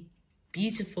happy.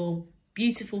 Beautiful,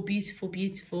 beautiful, beautiful,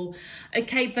 beautiful.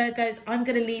 Okay, Virgos, I'm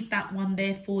going to leave that one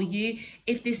there for you.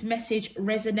 If this message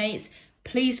resonates,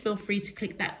 please feel free to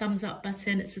click that thumbs up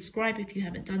button. Subscribe if you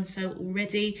haven't done so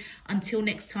already. Until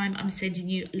next time, I'm sending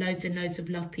you loads and loads of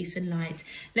love, peace and light.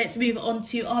 Let's move on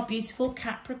to our beautiful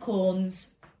Capricorns.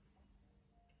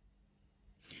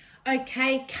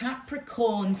 Okay,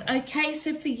 Capricorns. Okay,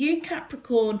 so for you,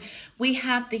 Capricorn, we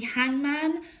have the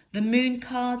Hangman, the Moon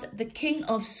card, the King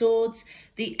of Swords,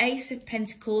 the Ace of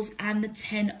Pentacles, and the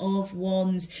Ten of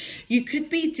Wands. You could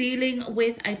be dealing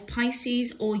with a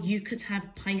Pisces, or you could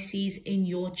have Pisces in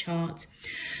your chart.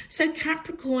 So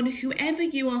Capricorn, whoever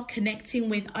you are connecting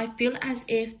with, I feel as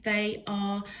if they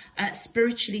are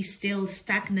spiritually still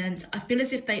stagnant. I feel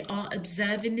as if they are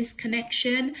observing this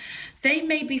connection. They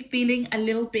may be feeling a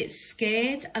little bit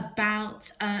scared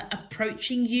about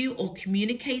approaching you or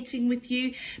communicating with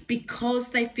you, because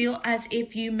they feel as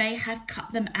if you may have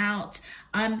cut them out.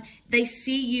 They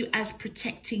see you as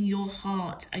protecting your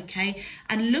heart, okay?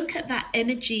 And look at that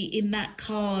energy in that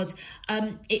card.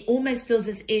 It almost feels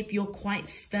as if you're quite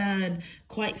stern,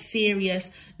 quite serious,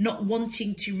 not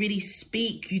wanting to really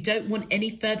speak. You don't want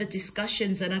any further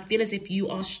discussions, and I feel as if you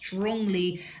are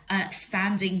strongly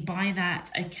standing by that,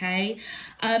 okay?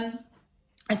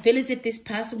 I feel as if this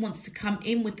person wants to come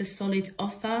in with a solid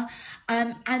offer.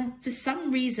 And for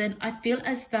some reason, I feel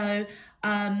as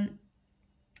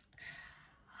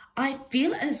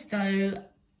though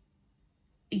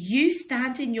you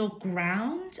stand in your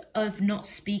ground of not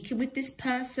speaking with this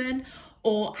person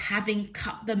or having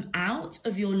cut them out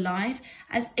of your life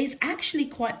as is actually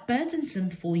quite burdensome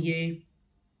for you.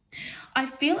 I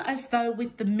feel as though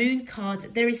with the Moon card,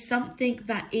 there is something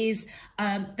that is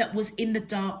that was in the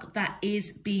dark that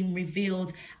is being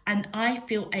revealed. And I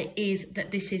feel it is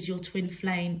that this is your twin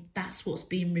flame. That's what's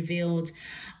being revealed.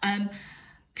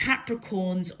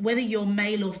 Capricorns, whether you're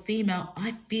male or female,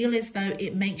 I feel as though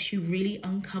it makes you really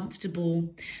uncomfortable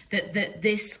that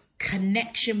this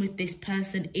connection with this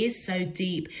person is so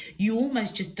deep. You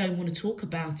almost just don't want to talk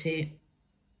about it.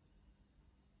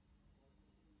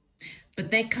 But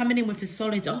they're coming in with a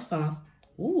solid offer.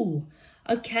 Ooh,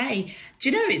 okay. Do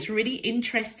you know, it's really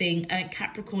interesting.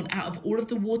 Capricorn, out of all of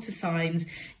the water signs,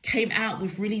 came out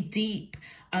with really deep,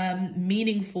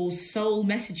 meaningful soul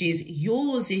messages.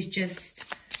 Yours is just,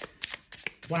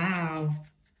 wow.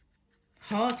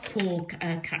 Hardcore,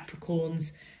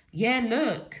 Capricorns. Yeah,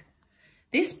 look.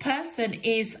 This person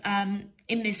is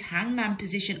in this hangman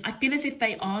position. I feel as if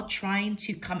they are trying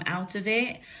to come out of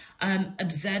it,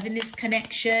 observing this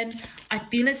connection. I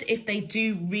feel as if they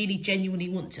do really genuinely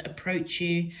want to approach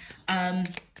you. But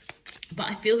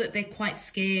I feel that they're quite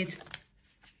scared.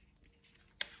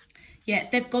 Yeah,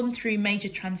 they've gone through major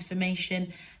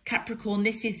transformation. Capricorn,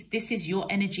 this is your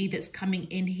energy that's coming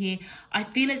in here. I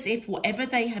feel as if whatever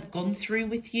they have gone through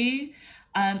with you,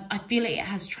 I feel it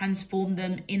has transformed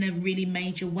them in a really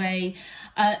major way.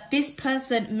 This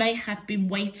person may have been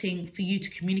waiting for you to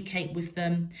communicate with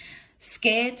them,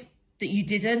 scared that you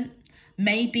didn't,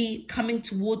 maybe coming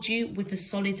towards you with a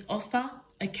solid offer,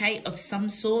 okay, of some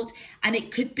sort. And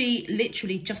it could be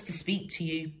literally just to speak to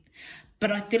you.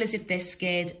 But I feel as if they're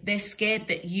scared. They're scared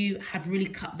that you have really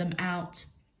cut them out.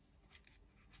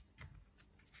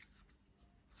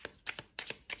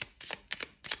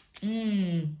 Do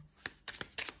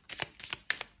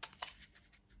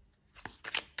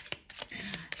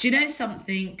you know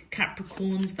something,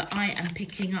 Capricorns, that I am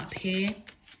picking up here?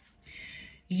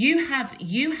 You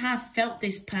have felt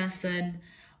this person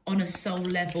on a soul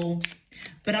level.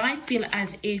 But I feel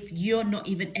as if you're not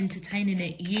even entertaining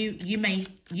it. You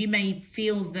may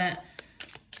feel that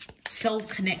soul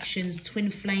connections, twin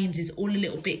flames is all a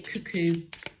little bit cuckoo.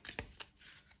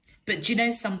 But do you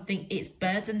know something? It's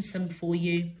burdensome for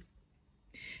you,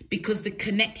 because the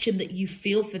connection that you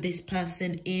feel for this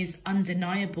person is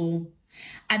undeniable.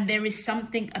 And there is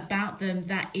something about them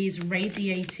that is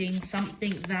radiating,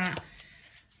 something that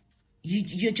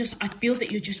I feel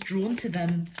that you're just drawn to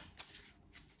them.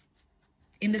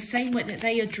 In the same way that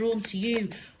they are drawn to you.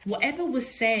 Whatever was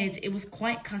said, it was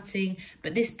quite cutting.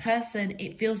 But this person,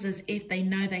 it feels as if they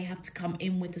know they have to come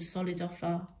in with a solid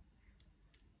offer.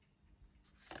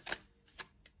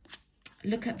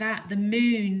 Look at that. The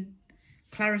moon.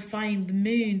 Clarifying the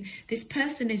moon. This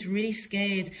person is really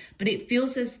scared. But it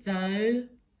feels as though,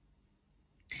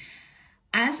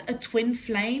 as a twin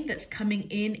flame that's coming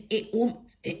in, it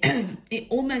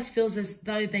almost feels as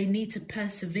though they need to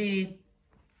persevere.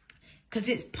 Because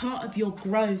it's part of your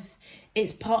growth.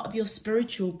 It's part of your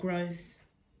spiritual growth.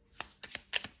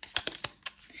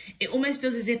 It almost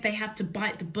feels as if they have to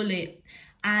bite the bullet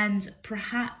and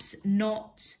perhaps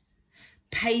not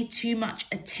pay too much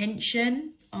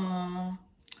attention.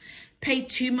 Pay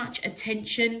too much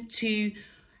attention to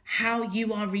how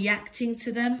you are reacting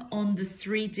to them on the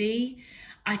 3D.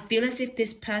 I feel as if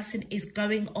this person is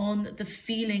going on the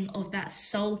feeling of that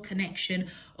soul connection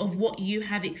of what you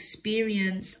have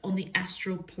experienced on the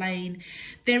astral plane.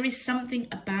 There is something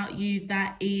about you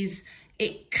that is,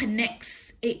 it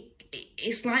connects,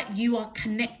 it's like you are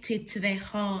connected to their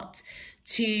heart,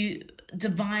 to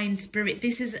divine spirit.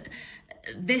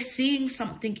 They're seeing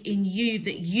something in you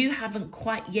that you haven't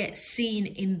quite yet seen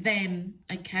in them,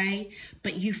 okay?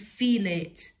 But you feel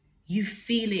it. You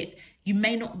feel it. You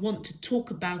may not want to talk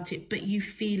about it, but you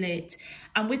feel it.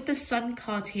 And with the Sun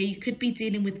card here, you could be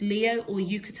dealing with Leo, or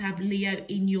you could have Leo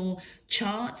in your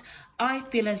chart. I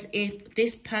feel as if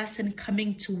this person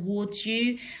coming towards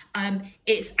you,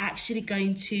 it's actually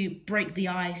going to break the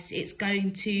ice. It's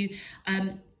going to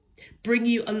bring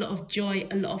you a lot of joy,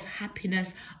 a lot of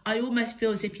happiness. I almost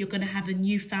feel as if you're going to have a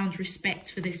newfound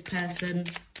respect for this person,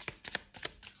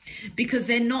 because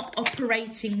they're not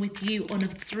operating with you on a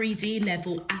 3D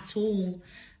level at all.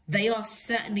 They are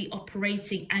certainly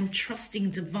operating and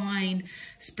trusting divine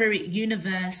spirit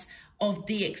universe of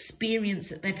the experience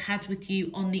that they've had with you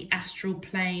on the astral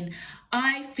plane.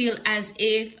 I feel as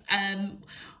if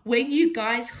when you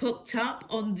guys hooked up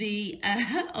on the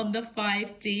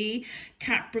 5D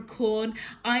Capricorn,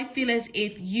 I feel as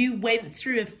if you went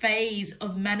through a phase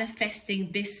of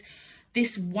manifesting this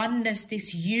oneness,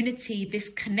 this unity, this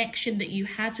connection that you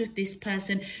had with this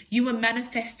person. You were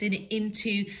manifesting it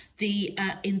into the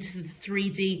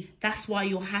 3D. That's why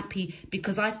you're happy,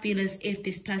 because I feel as if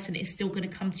this person is still going to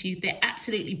come to you. They're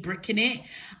absolutely bricking it,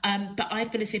 but I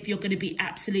feel as if you're going to be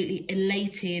absolutely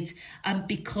elated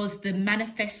because the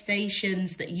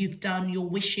manifestations that you've done, you're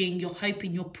wishing, you're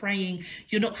hoping, you're praying,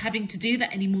 you're not having to do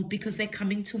that anymore because they're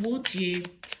coming towards you,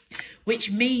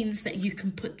 which means that you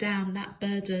can put down that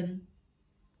burden.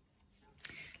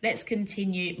 Let's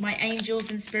continue. My angels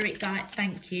and spirit guide,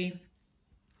 thank you.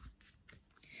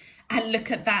 And look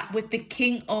at that, with the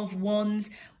King of Wands,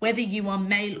 whether you are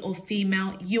male or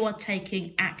female, you are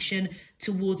taking action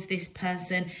towards this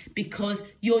person, because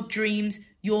your dreams,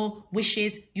 your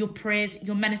wishes, your prayers,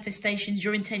 your manifestations,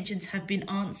 your intentions have been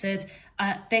answered.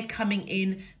 They're coming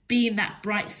in, being that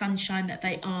bright sunshine that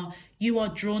they are. You are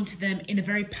drawn to them in a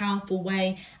very powerful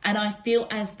way. And I feel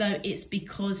as though it's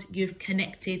because you've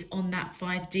connected on that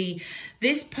 5D.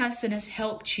 This person has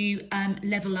helped you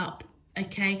level up.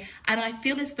 Okay, and I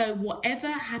feel as though whatever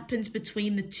happens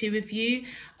between the two of you,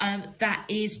 that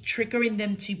is triggering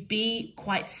them to be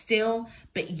quite still,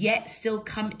 but yet still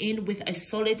come in with a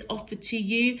solid offer to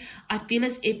you. I feel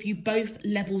as if you both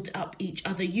leveled up each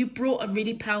other. You brought a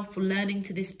really powerful learning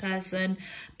to this person,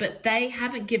 but they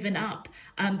haven't given up,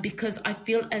 because I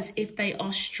feel as if they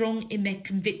are strong in their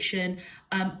conviction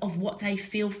of what they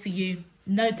feel for you.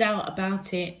 No doubt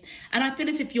about it. And I feel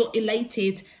as if you're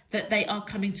elated that they are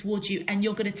coming towards you, and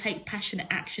you're going to take passionate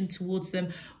action towards them.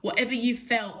 Whatever you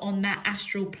felt on that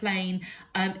astral plane,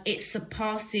 it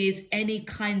surpasses any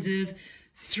kind of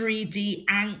 3D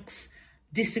angst,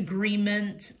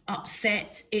 disagreement,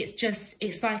 upset.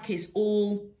 It's like it's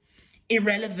all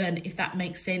irrelevant, if that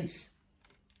makes sense.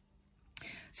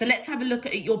 So let's have a look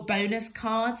at your bonus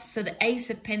cards. So the Ace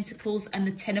of Pentacles and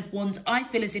the 10 of Wands. I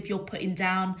feel as if you're putting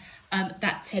down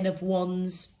that 10 of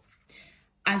Wands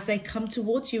as they come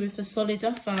towards you with a solid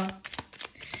offer.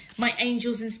 My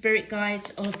angels and spirit guides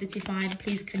of the divine,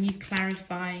 please can you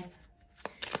clarify?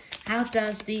 How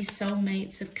does the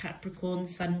soulmates of Capricorn,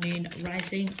 Sun, Moon,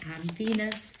 Rising and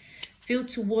Venus feel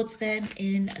towards them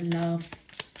in love?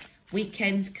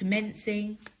 Weekends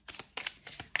commencing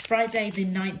Friday the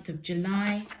 9th of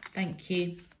July. Thank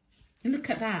you. Look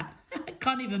at that. I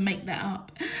can't even make that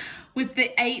up. With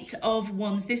the 8 of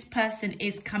Wands, this person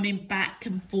is coming back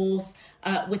and forth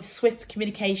with swift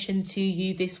communication to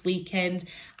you this weekend.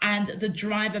 And the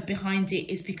driver behind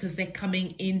it is because they're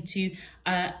coming in to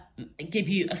give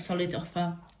you a solid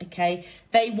offer, okay?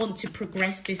 They want to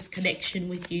progress this connection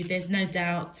with you. There's no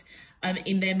doubt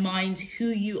in their mind who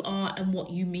you are and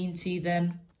what you mean to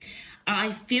them.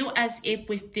 I feel as if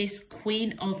with this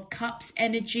Queen of Cups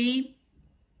energy,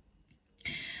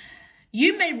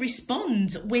 you may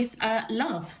respond with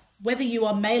love. Whether you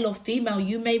are male or female,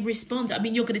 you may respond. I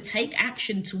mean, you're going to take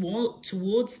action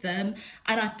towards them.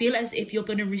 And I feel as if you're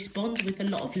going to respond with a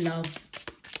lot of love.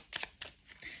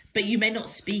 But you may not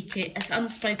speak it as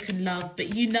unspoken love.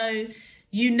 But you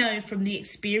know from the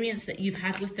experience that you've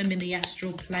had with them in the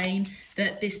astral plane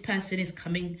that this person is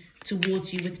coming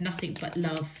towards you with nothing but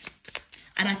love.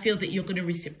 And I feel that you're going to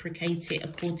reciprocate it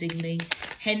accordingly.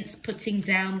 Hence, putting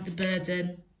down the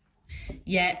burden.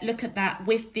 Yeah, look at that.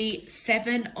 With the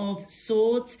 7 of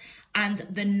Swords and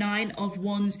the 9 of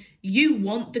Wands, you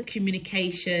want the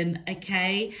communication,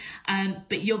 okay?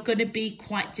 But you're going to be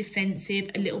quite defensive,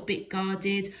 a little bit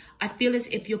guarded. I feel as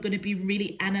if you're going to be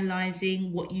really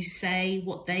analysing what you say,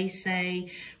 what they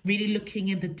say, really looking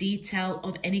in the detail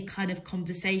of any kind of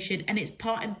conversation. And it's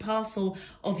part and parcel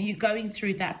of you going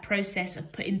through that process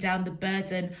of putting down the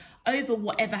burden over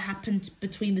whatever happened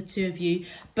between the two of you.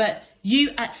 But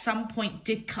you at some point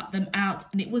did cut them out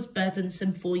and it was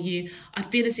burdensome for you. I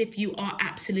feel as if you are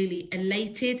absolutely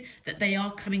elated that they are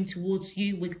coming towards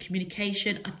you with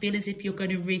communication. I feel as if you're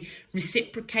going to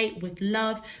reciprocate with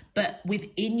love, but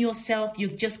within yourself,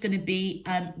 you're just going to be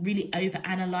really over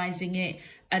analysing it,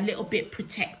 a little bit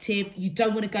protective. You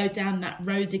don't want to go down that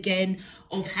road again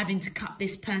of having to cut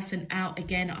this person out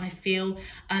again, I feel.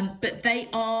 But they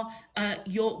are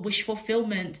your wish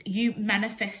fulfillment. You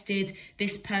manifested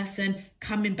this person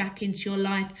coming back into your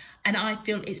life. And I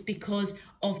feel it's because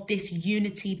of this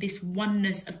unity, this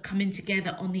oneness of coming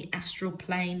together on the astral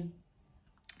plane.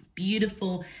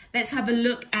 Beautiful. Let's have a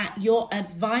look at your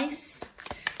advice.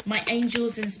 My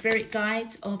angels and spirit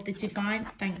guides of the divine,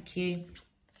 thank you.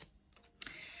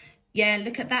 Yeah,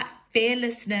 look at that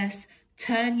fearlessness.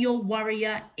 Turn your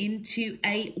worrier into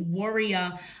a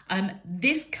warrior.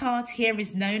 This card here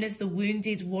is known as the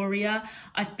wounded warrior.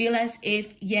 I feel as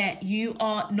if, yeah, you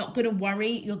are not going to worry.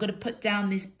 You're going to put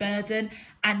down this burden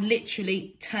and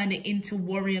literally turn it into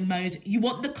warrior mode. You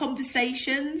want the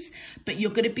conversations, but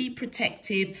you're going to be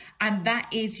protective. And that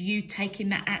is you taking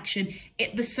that action.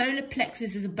 The solar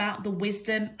plexus is about the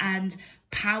wisdom and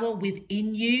power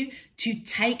within you to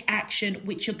take action,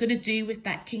 which you're going to do with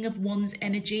that King of Wands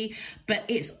energy. But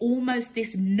it's almost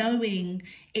this knowing,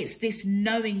 it's this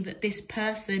knowing that this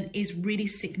person is really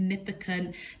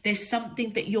significant. There's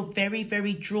something that you're very,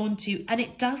 very drawn to, and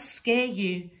it does scare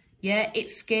you. Yeah, it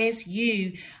scares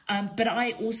you, but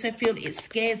I also feel it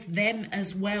scares them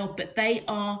as well. But they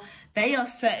are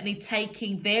certainly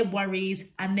taking their worries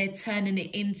and they're turning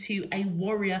it into a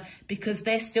warrior because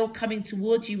they're still coming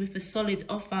towards you with a solid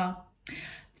offer.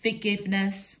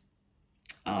 Forgiveness.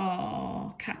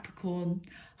 Oh, Capricorn,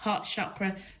 heart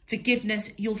chakra.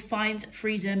 Forgiveness. You'll find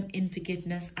freedom in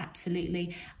forgiveness,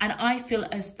 absolutely. And I feel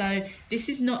as though this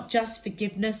is not just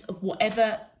forgiveness of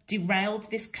whatever derailed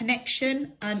this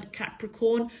connection,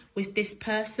 Capricorn, with this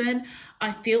person.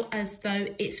 I feel as though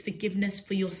it's forgiveness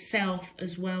for yourself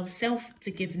as well,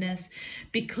 self-forgiveness,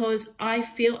 because I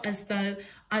feel as though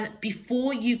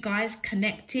before you guys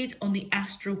connected on the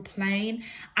astral plane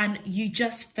and you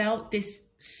just felt this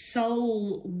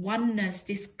soul oneness,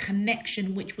 this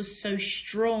connection which was so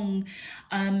strong,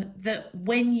 that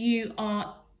when you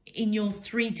are in your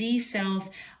 3D self,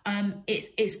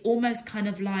 it's almost kind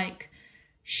of like,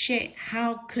 shit,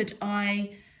 how could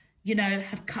I, you know,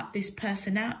 have cut this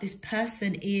person out? This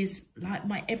person is like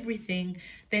my everything.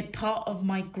 They're part of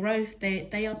my growth.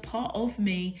 They are part of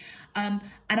me. And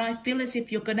I feel as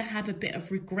if you're going to have a bit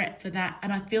of regret for that.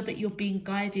 And I feel that you're being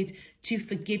guided to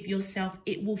forgive yourself.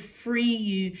 It will free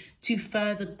you to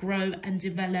further grow and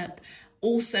develop.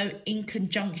 Also in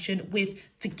conjunction with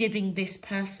forgiving this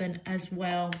person as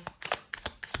well.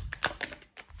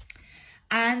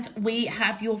 And we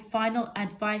have your final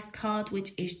advice card,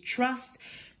 which is trust.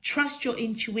 Trust your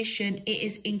intuition. It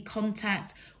is in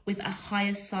contact with a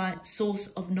higher source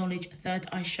of knowledge, third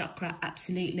eye chakra,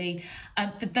 absolutely.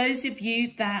 For those of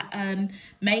you that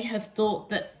may have thought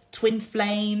that twin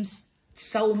flames,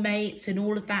 soulmates and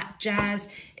all of that jazz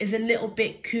is a little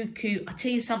bit cuckoo. I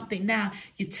tell you something now,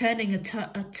 you're turning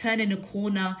a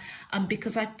corner,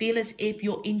 because I feel as if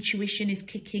your intuition is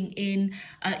kicking in.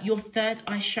 Your third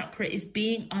eye chakra is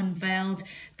being unveiled.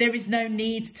 There is no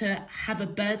need to have a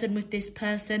burden with this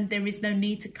person. There is no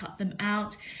need to cut them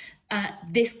out.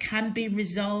 This can be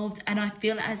resolved, and I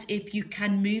feel as if you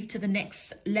can move to the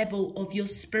next level of your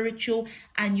spiritual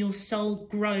and your soul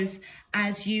growth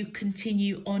as you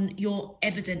continue on your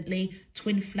evidently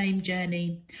twin flame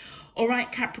journey. All right,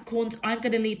 Capricorns, I'm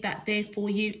going to leave that there for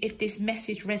you. If this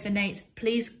message resonates,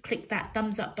 please click that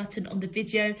thumbs up button on the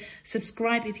video.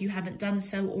 Subscribe if you haven't done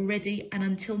so already. And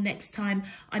until next time,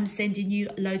 I'm sending you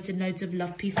loads and loads of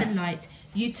love, peace and light.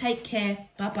 You take care.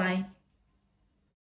 Bye-bye.